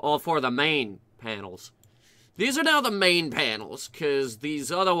 All 4 of the main panels. These are now the main panels, because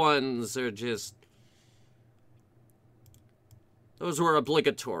these other ones are just... Those were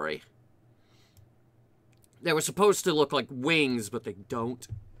obligatory. They were supposed to look like wings, but they don't.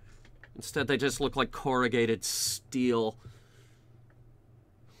 Instead, they just look like corrugated steel.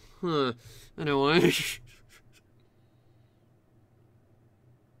 Huh. Anyway...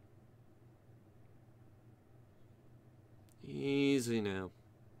 Easy now.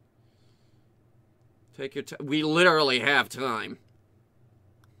 Take your time. We literally have time.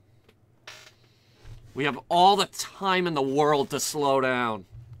 We have all the time in the world to slow down.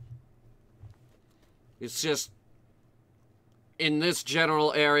 It's just... In this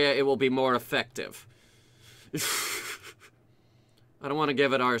general area, it will be more effective. I don't want to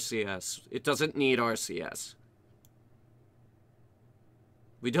give it RCS. It doesn't need RCS.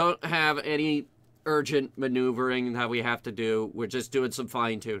 We don't have any urgent maneuvering that we have to do. We're just doing some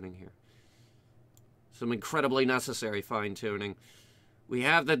fine-tuning here. Some incredibly necessary fine-tuning. We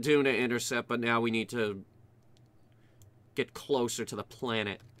have the Duna intercept, but now we need to get closer to the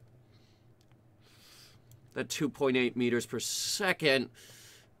planet. That 2.8 meters per second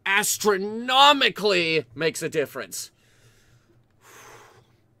astronomically makes a difference.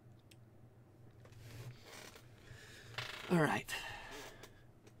 All right.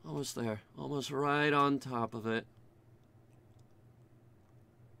 Almost there. Almost right on top of it.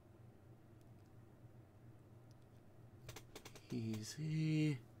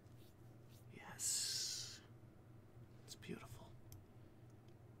 Easy. Yes. It's beautiful.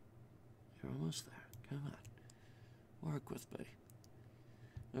 You're almost there. Come on. Work with me.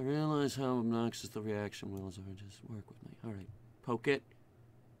 I realize how obnoxious the reaction wheels are. Just work with me. All right. Poke it.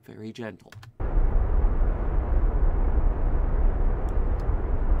 Very gentle. A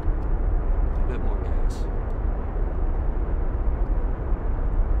bit more gas.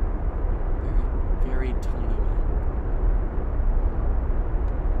 Very, very tiny amount.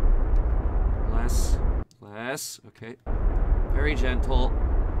 Less. Less. Okay. Very gentle.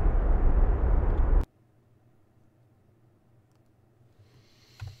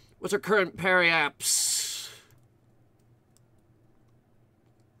 What's our current periaps?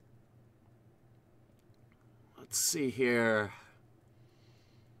 Let's see here.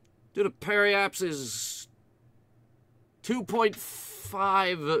 Dude, the periaps is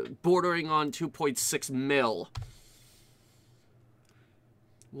 2.5, bordering on 2.6 mil.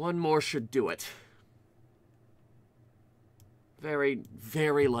 One more should do it. Very,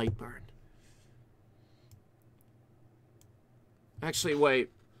 very light burn. Actually,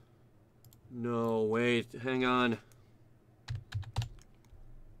 wait. No, wait, hang on.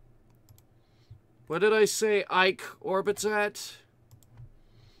 What did I say Ike orbits at?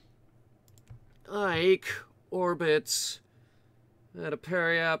 Ike orbits at a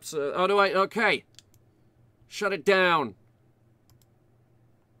periaps. Oh, no, okay. Shut it down.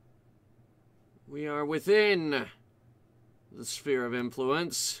 We are within the sphere of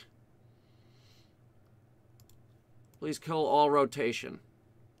influence. Please kill all rotation.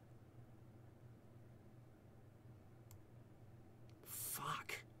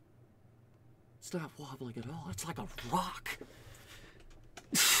 It's not wobbling at all. It's like a rock.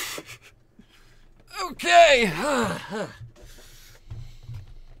 Okay.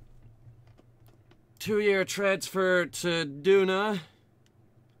 2-year transfer to Duna.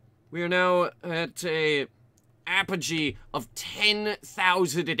 We are now at a apogee of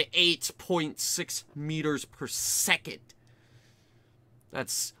 10,008.6 meters per second.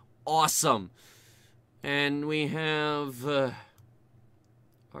 That's awesome. And we have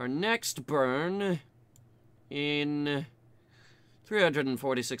our next burn in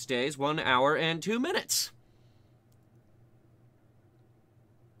 346 days, 1 hour and 2 minutes.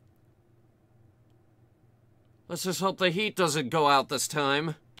 Let's just hope the heat doesn't go out this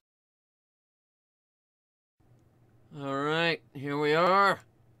time. Alright, here we are.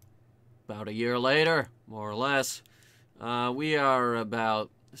 About a year later, more or less. We are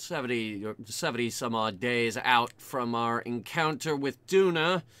about 70 some odd days out from our encounter with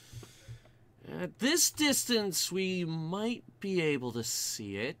Duna. At this distance, we might be able to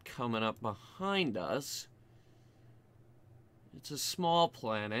see it coming up behind us. It's a small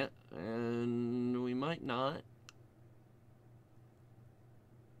planet, and we might not.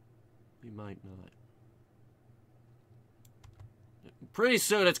 We might not. Pretty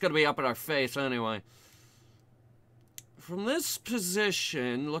soon it's going to be up in our face anyway. From this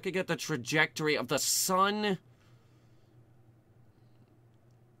position, looking at the trajectory of the sun...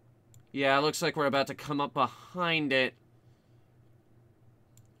 Yeah, it looks like we're about to come up behind it.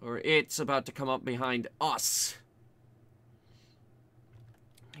 Or it's about to come up behind us.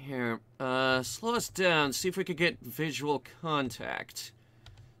 Here, slow us down, see if we could get visual contact.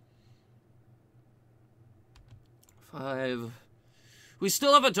 5... We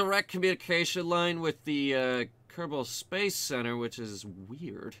still have a direct communication line with the Kerbal Space Center, which is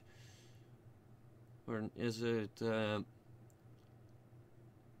weird. Or is it...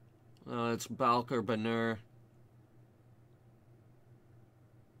 it's Balker Banur.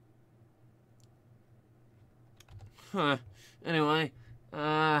 Huh. Anyway,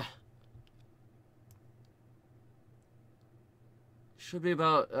 should be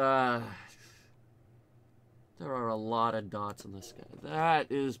about, there are a lot of dots in the sky.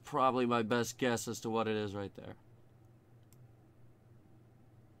 That is probably my best guess as to what it is right there.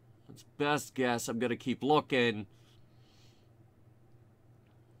 That's best guess. I'm gonna keep looking.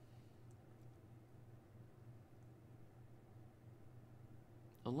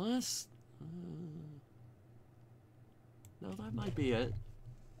 Unless... No, that might be it.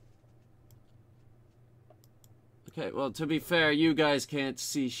 Okay, well, to be fair, you guys can't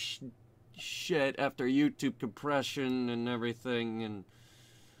see shit after YouTube compression and everything, and...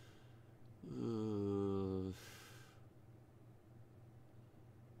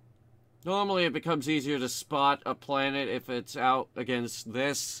 Normally it becomes easier to spot a planet if it's out against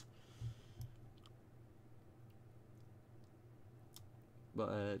this.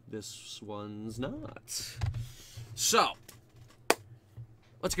 But this one's not. So,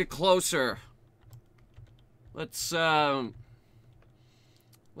 let's get closer. Let's let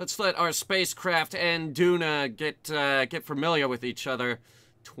our spacecraft and Duna get familiar with each other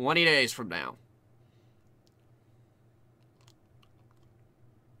 20 days from now.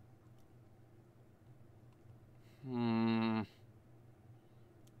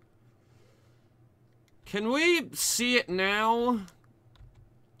 Can we see it now?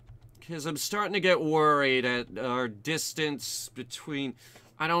 Because I'm starting to get worried at our distance between...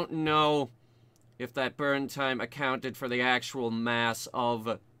 I don't know if that burn time accounted for the actual mass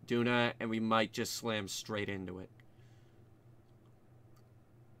of Duna, and we might just slam straight into it.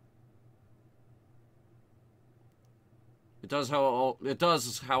 It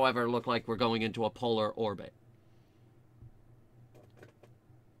does, however, look like we're going into a polar orbit.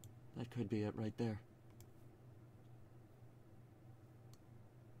 That could be it right there.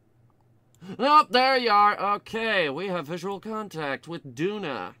 Oh, there you are. Okay, we have visual contact with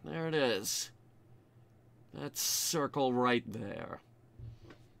Duna. There it is. That circle right there.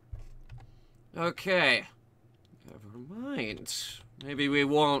 Okay. Never mind. Maybe we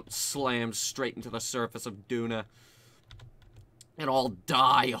won't slam straight into the surface of Duna and all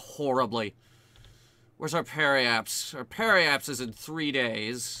die horribly. Where's our periaps? Our periaps is in 3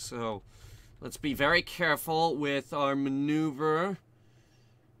 days, so let's be very careful with our maneuver.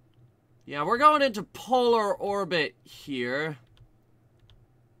 Yeah, we're going into polar orbit here.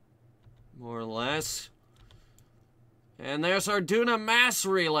 More or less. And there's our Duna mass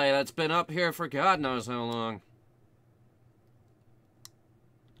relay that's been up here for God knows how long.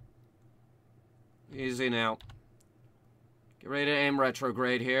 Easy now. Get ready to aim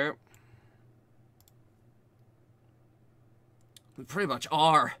retrograde here. We pretty much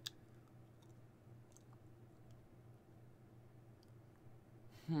are.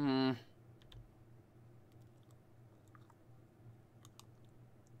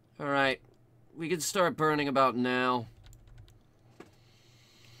 Alright. We can start burning about now.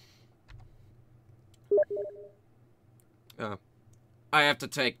 Oh. I have to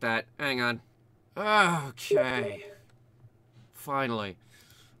take that. Hang on. Okay. Finally.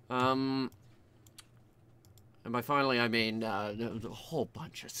 And by finally, I mean, a whole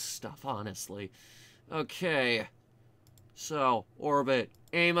bunch of stuff, honestly. Okay. So, orbit.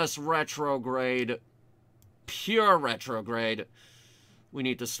 Amos retrograde. Pure retrograde. We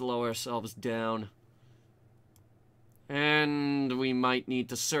need to slow ourselves down. And we might need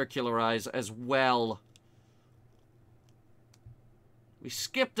to circularize as well. We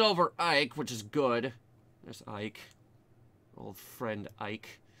skipped over Ike, which is good. There's Ike. Old friend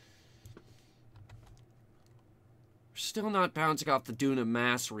Ike. We're still not bouncing off the Duna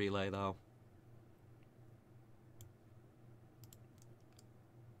mass relay, though.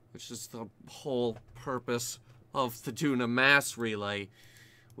 Which is the whole purpose of the Duna mass relay.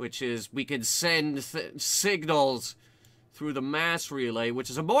 Which is we can send signals through the mass relay, which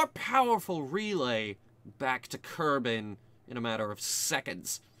is a more powerful relay, back to Kerbin in a matter of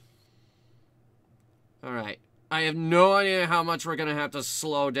seconds. Alright. I have no idea how much we're going to have to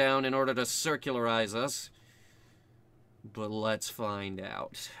slow down in order to circularize us. But let's find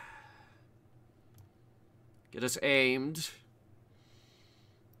out. Get us aimed.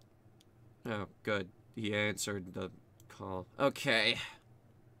 Oh, good. He answered the call. Okay.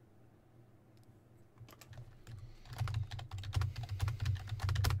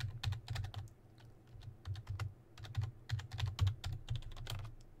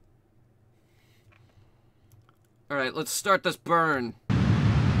 Alright, let's start this burn. See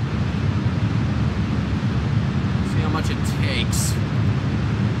how much it takes.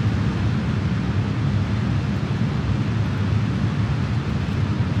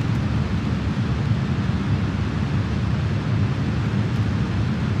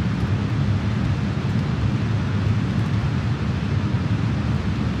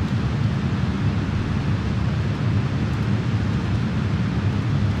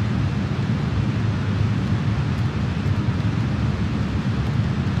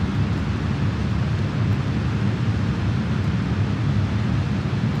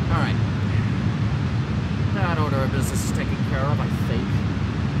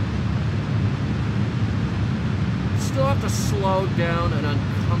 slowed down an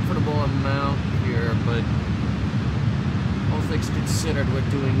uncomfortable amount here, but all things considered, we're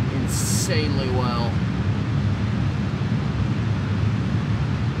doing insanely well.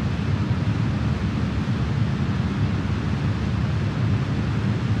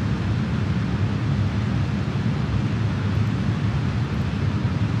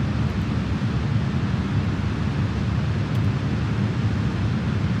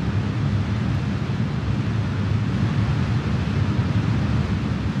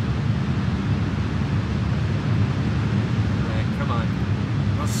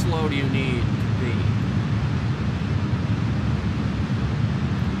 Do you need to be?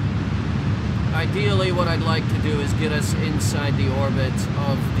 Ideally, what I'd like to do is get us inside the orbit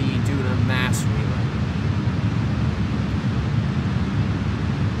of the Duna mass relay.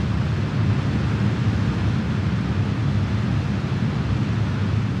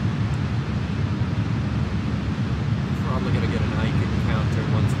 Probably gonna get an Ike encounter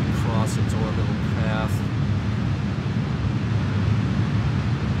once we cross its orbital path.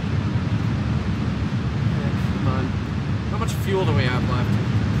 How much fuel do we have left?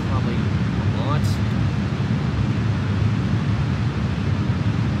 Probably a lot.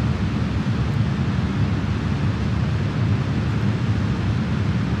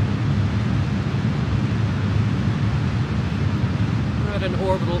 We're at an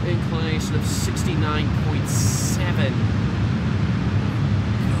orbital inclination of 69.7.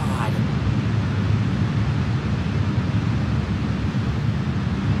 God.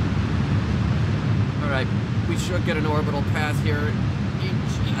 Alright. We should get an orbital path here in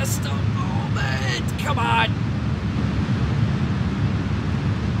just a moment. Come on.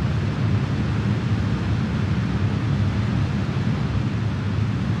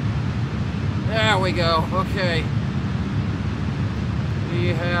 There we go. Okay.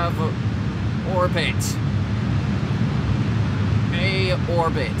 We have orbit. A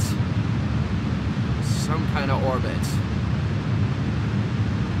orbit. Some kind of orbit.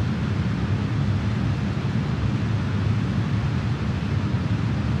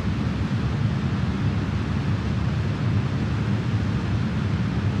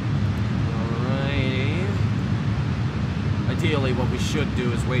 Ideally, what we should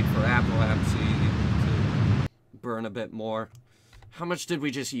do is wait for apoapsy to burn a bit more. How much did we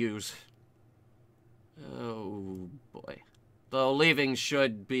just use? Oh, boy. Though leaving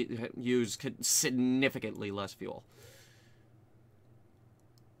should be use significantly less fuel.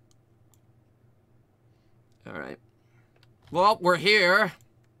 Alright. Well, we're here.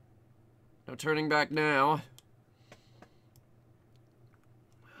 No turning back now.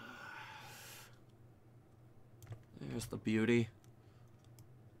 There's the beauty.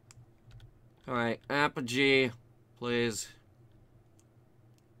 Alright, apogee, please.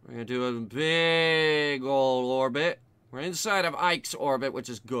 We're gonna do a big old orbit. We're inside of Ike's orbit, which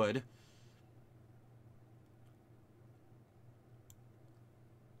is good.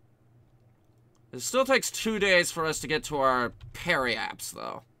 It still takes 2 days for us to get to our periaps,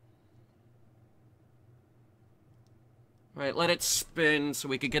 though. Alright, let it spin so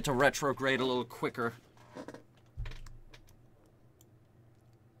we could get to retrograde a little quicker.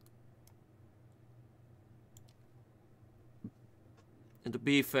 And to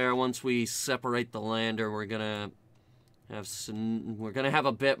be fair, once we separate the lander, we're gonna have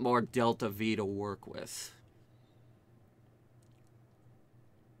a bit more delta V to work with.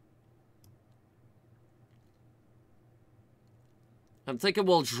 I'm thinking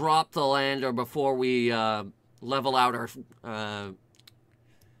we'll drop the lander before we level out our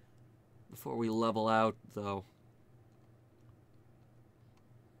though.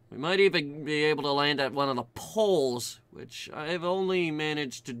 We might even be able to land at one of the poles, which I've only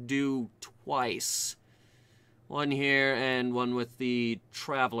managed to do twice. One here and one with the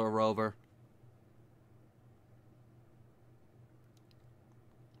Traveler rover.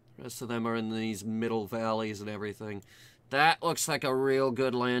 The rest of them are in these middle valleys and everything. That looks like a real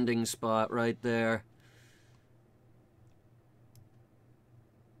good landing spot right there.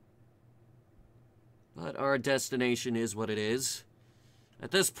 But our destination is what it is. At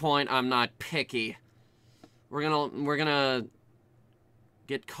this point, I'm not picky. We're gonna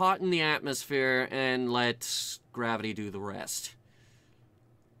get caught in the atmosphere and let gravity do the rest.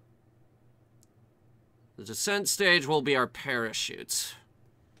 The descent stage will be our parachutes.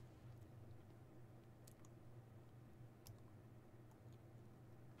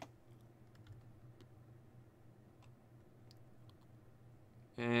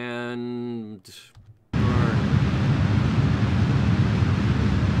 And burn.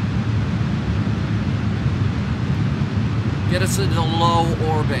 Get us into low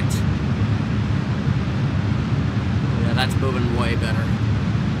orbit. Yeah, that's moving way better.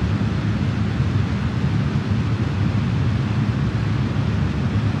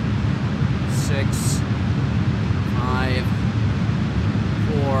 Six, 5,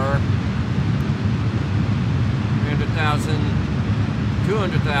 4, 300,000,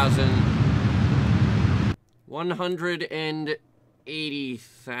 200,000,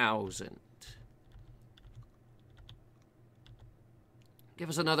 180,000. Give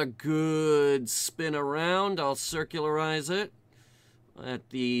us another good spin around. I'll circularize it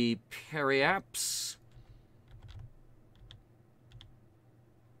at the periaps.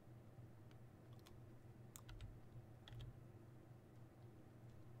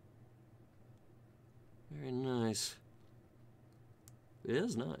 Very nice. It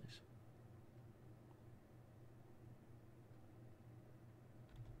is nice.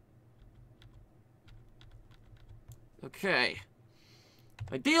 Okay.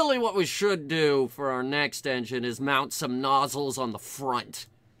 Ideally, what we should do for our next engine is mount some nozzles on the front.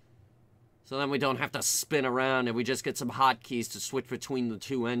 So then we don't have to spin around and we just get some hotkeys to switch between the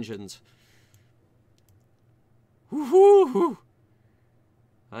two engines. Woohoo!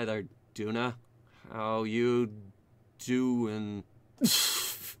 Hi there, Duna. How you doing?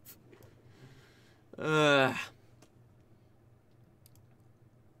 Might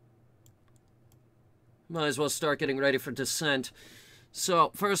as well start getting ready for descent.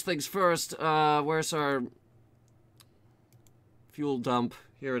 So, first things first, where's our fuel dump?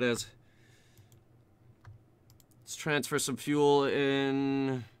 Here it is. Let's transfer some fuel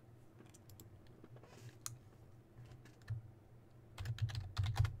in.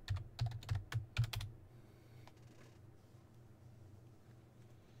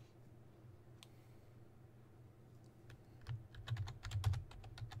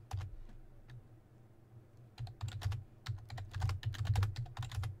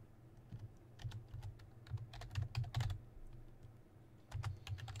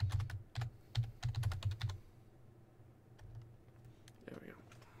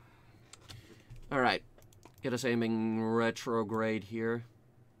 Alright, get us aiming retrograde here.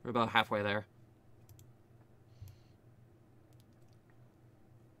 We're about halfway there.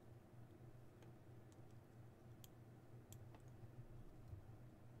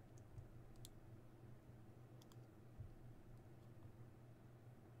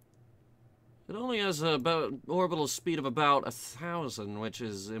 It only has about orbital speed of about 1,000, which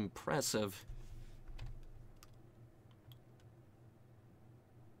is impressive.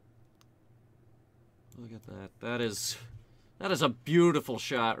 Look at that. That is a beautiful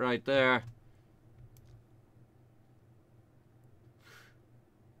shot right there.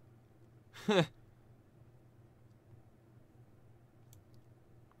 Okay.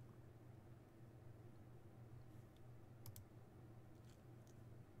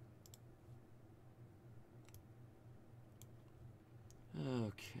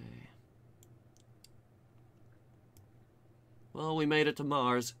 Well, we made it to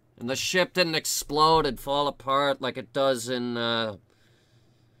Mars. And the ship didn't explode and fall apart like it does in, what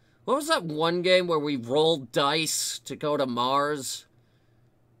was that one game where we rolled dice to go to Mars?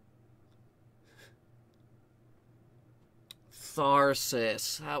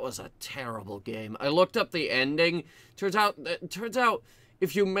 Tharsis. That was a terrible game. I looked up the ending. Turns out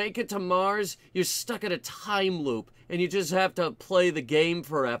if you make it to Mars, you're stuck in a time loop, and you just have to play the game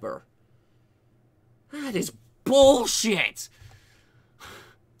forever. That is bullshit!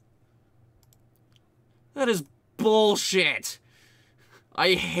 That is bullshit.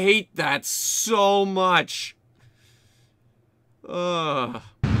 I hate that so much. Burning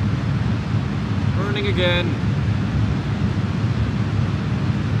again.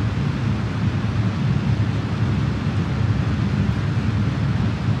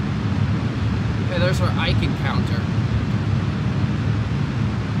 Okay, there's our Ike encounter.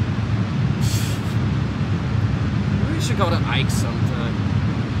 We should go to Ike sometime.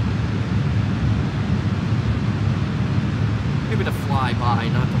 Maybe to fly by,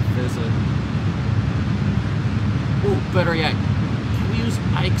 not to visit. Ooh, better yet, can we use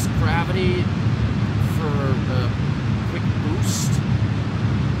Ike's gravity for a quick boost?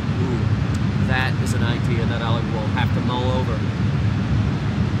 Ooh, that is an idea that I will have to mull over.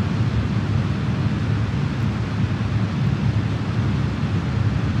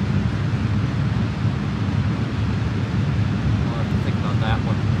 I'll have to think about that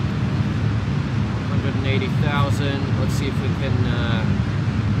one. 180,000. Let's see if we can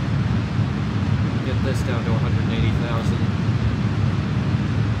get this down to 180,000.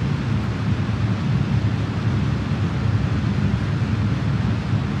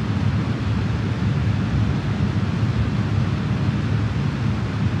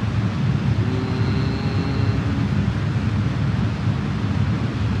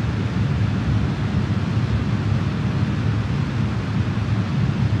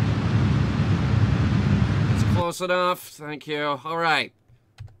 close enough. Thank you. All right.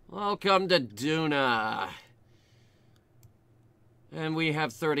 Welcome to Duna. And we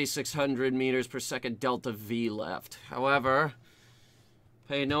have 3,600 meters per second delta V left. However,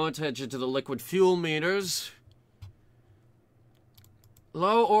 pay no attention to the liquid fuel meters.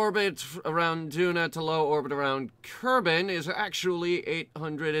 Low orbit around Duna to low orbit around Kerbin is actually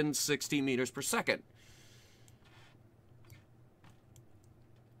 860 meters per second.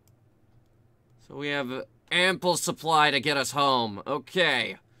 So we have ample supply to get us home.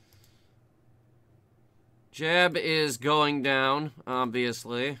 Okay. Jeb is going down,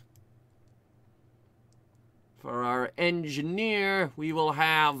 obviously. For our engineer, we will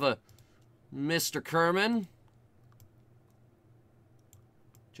have Mr. Kerman.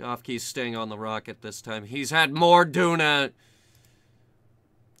 Jofke's staying on the rocket this time. He's had more Duna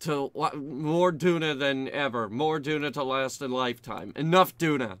than ever. More Duna to last a lifetime. Enough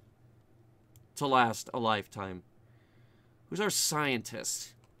Duna to last a lifetime. Who's our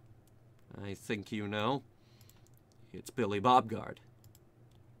scientist? I think you know. It's Billy Bobgard.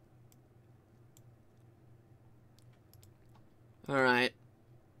 Alright.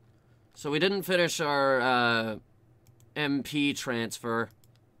 So we didn't finish our MP transfer.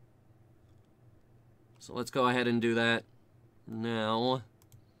 So let's go ahead and do that now.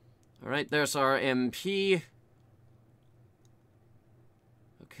 Alright, there's our MP.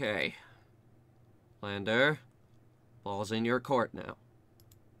 Okay. Lander, ball's in your court now.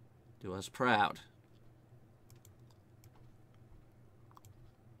 Do us proud.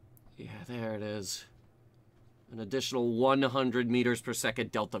 Yeah, there it is. An additional 100 meters per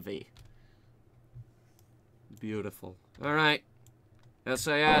second delta V. Beautiful. Alright.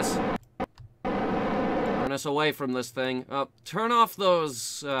 SAS. Turn us away from this thing. Turn off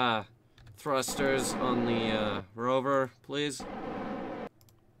those thrusters on the rover, please.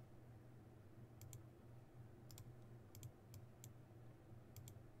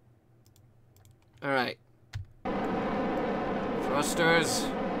 Alright. Thrusters.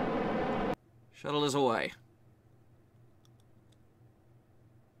 Shuttle is away.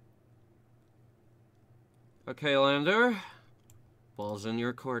 Okay, Lander. Ball's in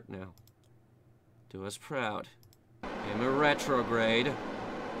your court now. Do us proud. I'm a retrograde.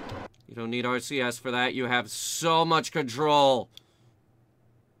 You don't need RCS for that. You have so much control.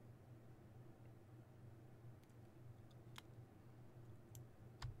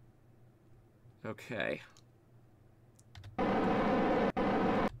 Okay.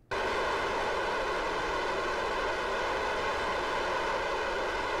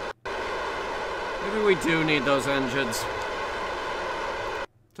 Maybe we do need those engines.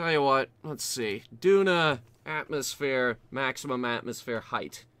 Tell you what, let's see. Duna atmosphere, maximum atmosphere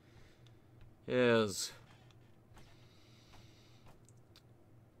height is...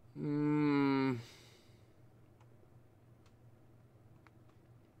 I'm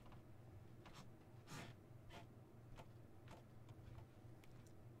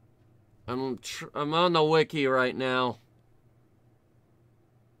on the wiki right now.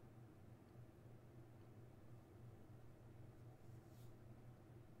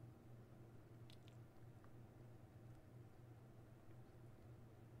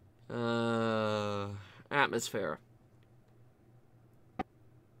 Atmosphere.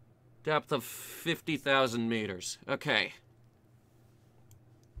 Depth of 50,000 meters. Okay.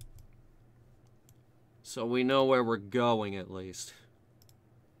 So we know where we're going, at least.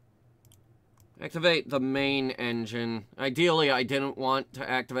 Activate the main engine. Ideally, I didn't want to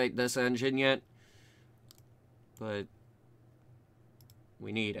activate this engine yet. But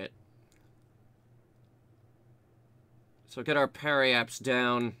we need it. So get our periaps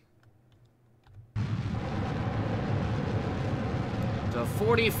down to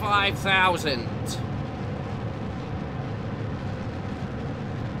 45,000.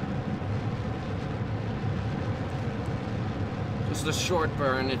 Just a short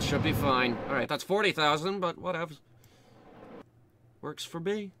burn, it should be fine. Alright, that's 40,000, but whatever. Works for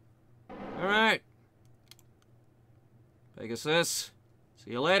me. Alright. Pegasus.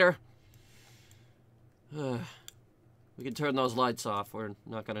 See you later. We can turn those lights off. We're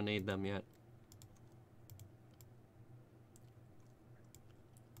not going to need them yet.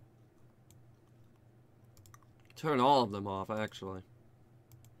 Turn all of them off, actually.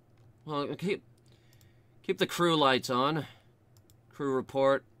 Well, keep the crew lights on. Crew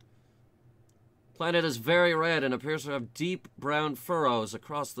report. Planet is very red and appears to have deep brown furrows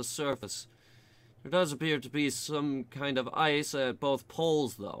across the surface. There does appear to be some kind of ice at both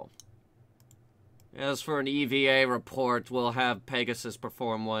poles, though. As for an EVA report, we'll have Pegasus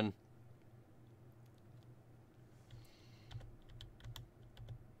perform one.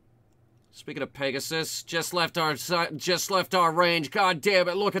 Speaking of Pegasus, just left our range. God damn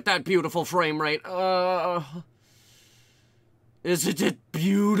it, look at that beautiful frame rate. Isn't it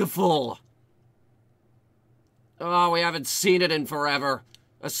beautiful? Oh, we haven't seen it in forever.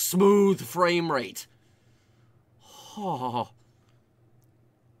 A smooth frame rate. Oh.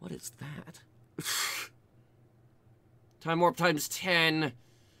 What is that? Time warp times 10.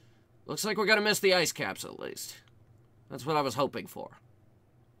 Looks like we're gonna miss the ice caps at least. That's what I was hoping for.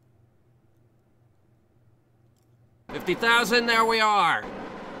 50,000, there we are.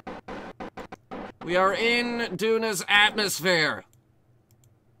 We are in Duna's atmosphere.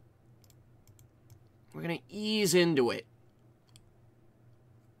 We're gonna ease into it.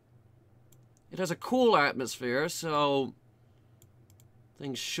 It has a cool atmosphere, so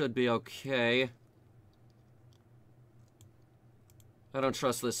things should be okay. I don't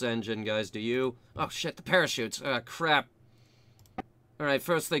trust this engine, guys, do you? Oh shit, the parachutes. Ah, crap. Alright,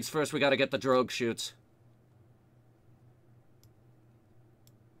 first things first, we gotta get the drogue chutes.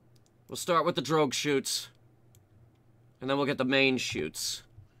 We'll start with the drogue chutes. And then we'll get the main chutes.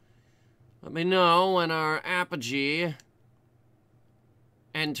 Let me know when our apogee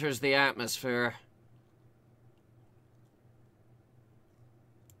enters the atmosphere.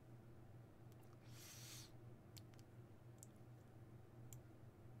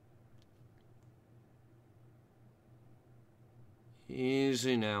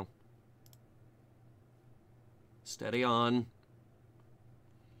 Easy now. Steady on.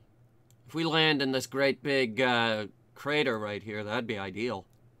 If we land in this great big crater right here, that'd be ideal.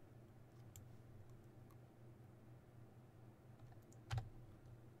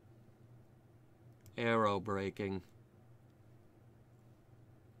 Aero braking.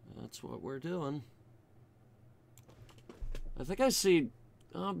 That's what we're doing. I think I see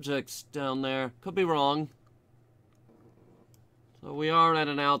objects down there. Could be wrong. So we are at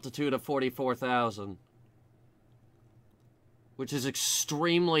an altitude of 44,000. Which is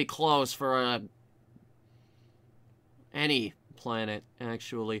extremely close for any planet,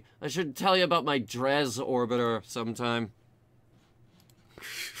 actually. I should tell you about my Dres orbiter sometime.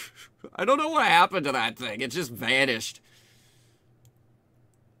 I don't know what happened to that thing. It just vanished.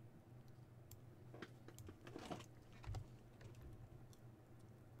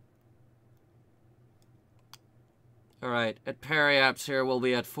 Alright, at periaps here, we'll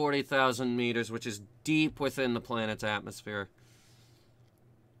be at 40,000 meters, which is deep within the planet's atmosphere.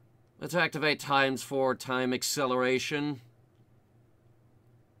 Let's activate ×4 time acceleration.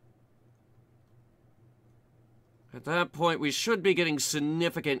 At that point, we should be getting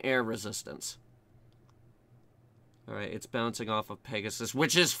significant air resistance. Alright, it's bouncing off of Pegasus,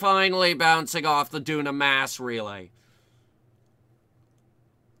 which is finally bouncing off the Duna mass relay.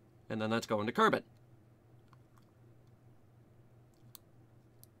 And then that's going to Kerbin.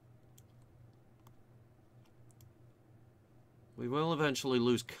 We will eventually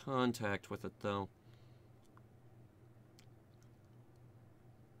lose contact with it, though.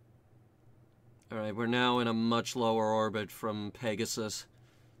 Alright, we're now in a much lower orbit from Pegasus.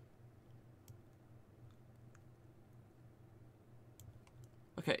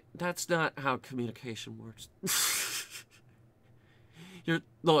 Okay, that's not how communication works.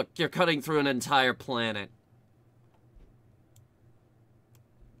 Look, you're cutting through an entire planet.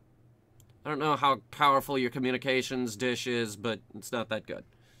 I don't know how powerful your communications dish is, but it's not that good.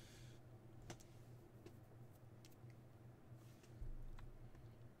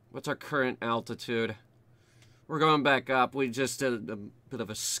 What's our current altitude? We're going back up. We just did a bit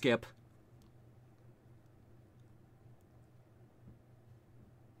of a skip.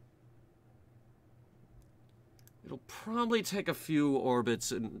 It'll probably take a few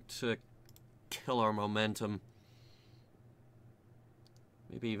orbits to kill our momentum.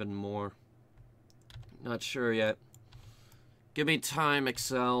 Maybe even more. Not sure yet. Give me time,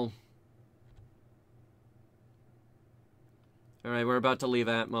 Excel. Alright, we're about to leave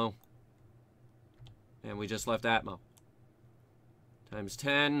Atmo. And we just left Atmo.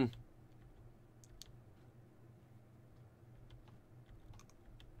 ×10.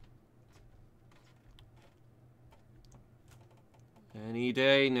 Any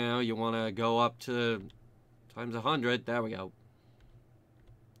day now, you want to go up to ×100. There we go.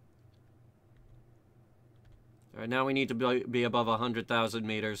 Alright, now we need to be above 100,000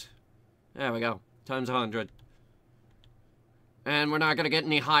 meters. There we go. ×100. And we're not going to get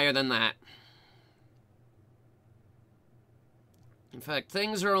any higher than that. In fact,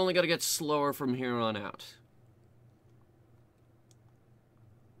 things are only going to get slower from here on out.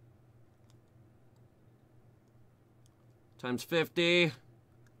 ×50.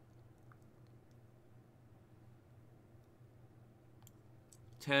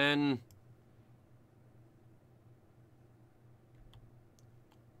 10.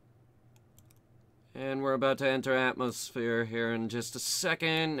 And we're about to enter atmosphere here in just a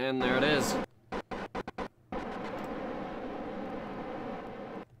second, and there it is.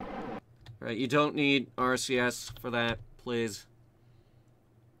 Right, you don't need RCS for that, please.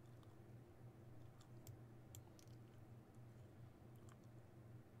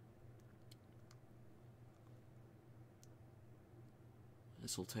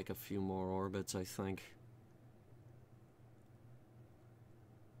 This will take a few more orbits, I think.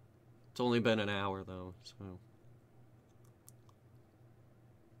 It's only been an hour, though, so...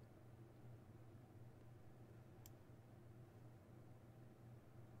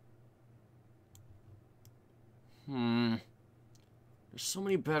 There's so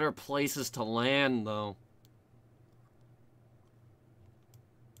many better places to land, though.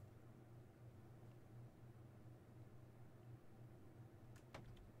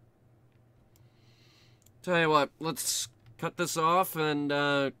 Tell you what, let's cut this off and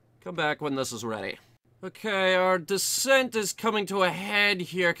come back when this is ready. Okay, our descent is coming to a head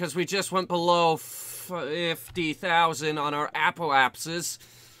here because we just went below 50,000 on our apoapsis,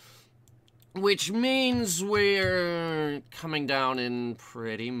 which means we're coming down in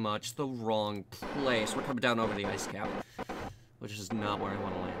pretty much the wrong place. We're coming down over the ice cap, which is not where I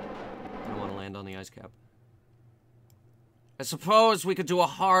want to land. I don't want to land on the ice cap. I suppose we could do a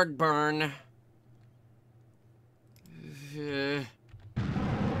hard burn.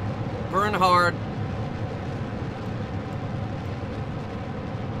 Burn hard.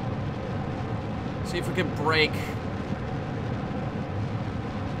 See if we can break.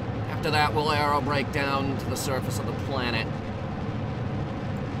 After that, we'll aero brake down to the surface of the planet.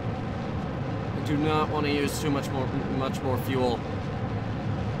 I do not want to use too much more fuel.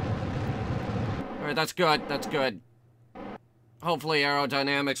 Alright, that's good, that's good. Hopefully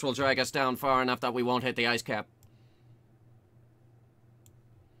aerodynamics will drag us down far enough that we won't hit the ice cap.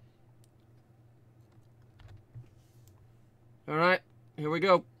 Alright, here we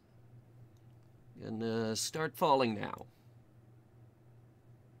go. And start falling now.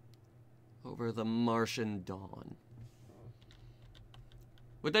 Over the Martian dawn.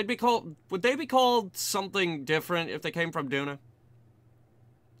 Would they be called something different if they came from Duna?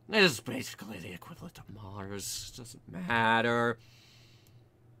 It is basically the equivalent of Mars. Doesn't matter.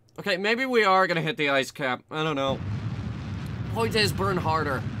 Okay, maybe we are gonna hit the ice cap. I don't know. Point is, burn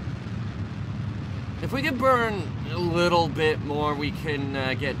harder. If we can burn a little bit more, we can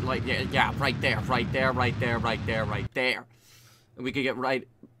get, like, yeah, right there, right there, right there, right there, right there. And we could get right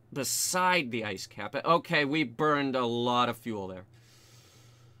beside the ice cap. Okay, we burned a lot of fuel there.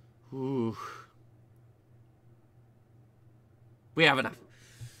 Ooh. We have enough.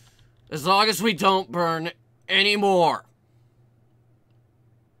 As long as we don't burn any more.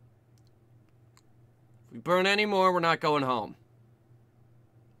 If we burn any more, we're not going home.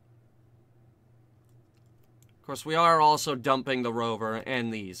 Of course, we are also dumping the rover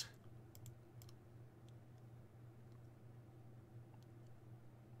and these.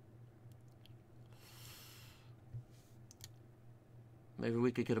 Maybe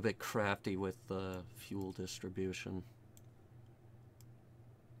we could get a bit crafty with the fuel distribution.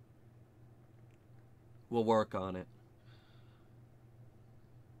 We'll work on it.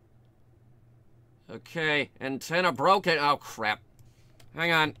 Okay, antenna broken. Oh, crap.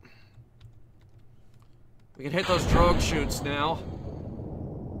 Hang on. We can hit those drogue chutes now.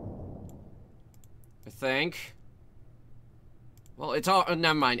 I think. Well, it's all.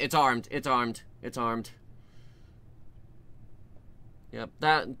 Never mind. It's armed. It's armed. It's armed. Yep,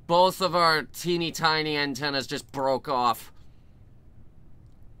 both of our teeny tiny antennas just broke off.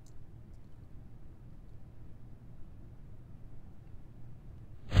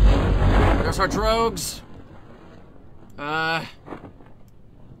 There's our drogues.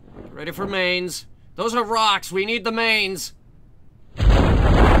 Ready for mains. Those are rocks. We need the mains.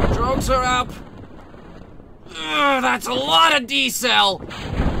 Drogues are up. Ugh, that's a lot of D-cell.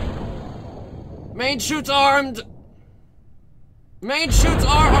 Main chute's armed. Main chute's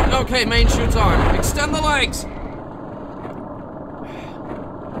armed. Okay, main chute's armed. Extend the legs.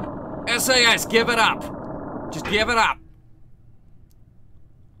 SAS, give it up. Just give it up.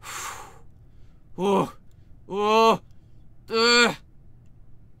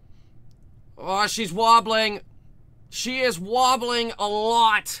 Oh, she's wobbling. She is wobbling a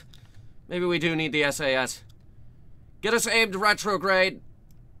lot. Maybe we do need the SAS. Get us aimed retrograde.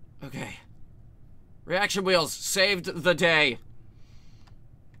 Okay. Reaction wheels saved the day.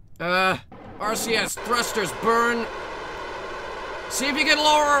 RCS thrusters burn. See if you can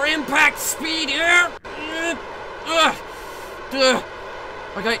lower our impact speed here.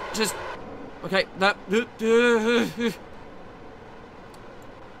 Okay, just. Okay, that.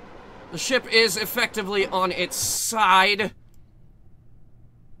 The ship is effectively on its side.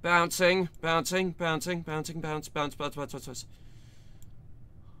 Bouncing, bouncing, bouncing, bouncing, bounce, bounce, bounce, bounce, bounce, bounce.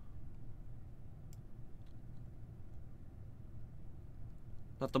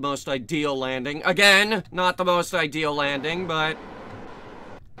 Not the most ideal landing. Again, not the most ideal landing, but...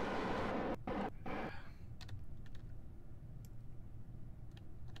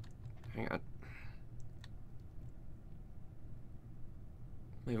 Hang on.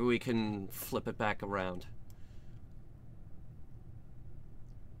 Maybe we can flip it back around.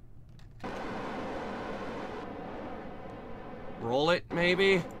 Roll it,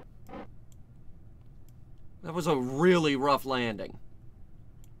 maybe? That was a really rough landing.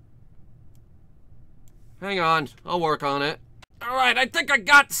 Hang on, I'll work on it. Alright, I think I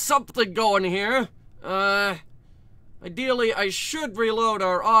got something going here. Ideally, I should reload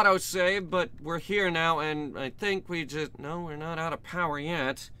our autosave, but we're here now, and I think we just... No, we're not out of power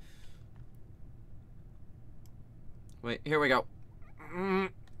yet. Wait, here we go. Come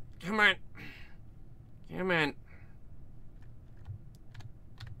on. Come on.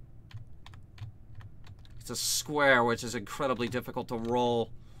 It's a square, which is incredibly difficult to roll.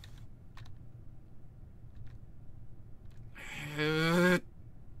 There's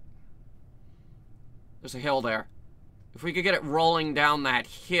a hill there. If we could get it rolling down that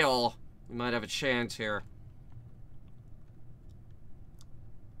hill, we might have a chance here.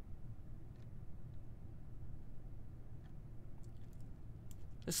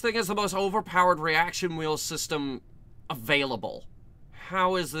 This thing is the most overpowered reaction wheel system available.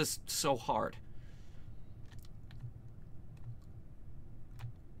 How is this so hard?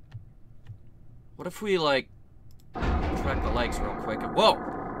 What if we, like, track the legs real quick? Whoa!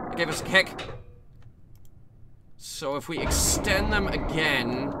 That gave us a kick. So if we extend them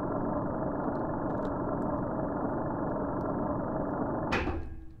again...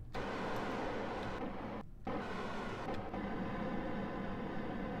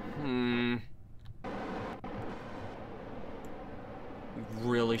 We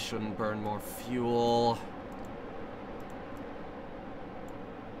really shouldn't burn more fuel.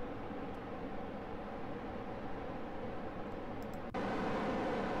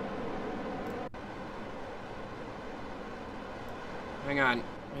 Hang on.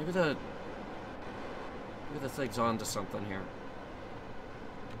 Maybe the thing's onto something here.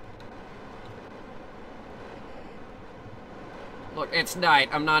 Look, it's night.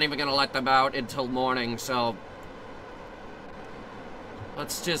 I'm not even gonna let them out until morning, so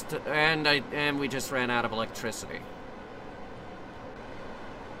let's just... And we just ran out of electricity.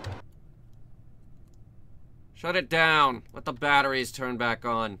 Shut it down. Let the batteries turn back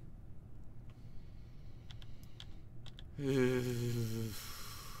on.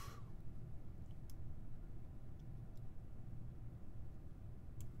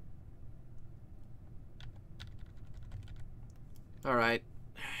 Alright.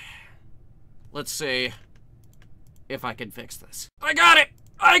 Let's see if I can fix this. I got it!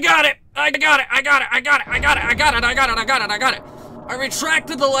 I got it! I got it! I got it! I got it! I got it! I got it! I got it! I got it! I got it! I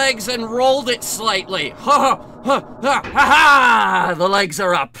retracted the legs and rolled it slightly. Ha ha ha ha ha! The legs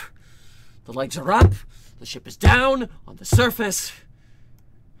are up. The legs are up. The ship is down on the surface.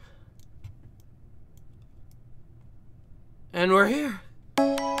 And we're here.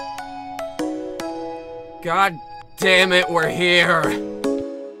 God damn it, we're here.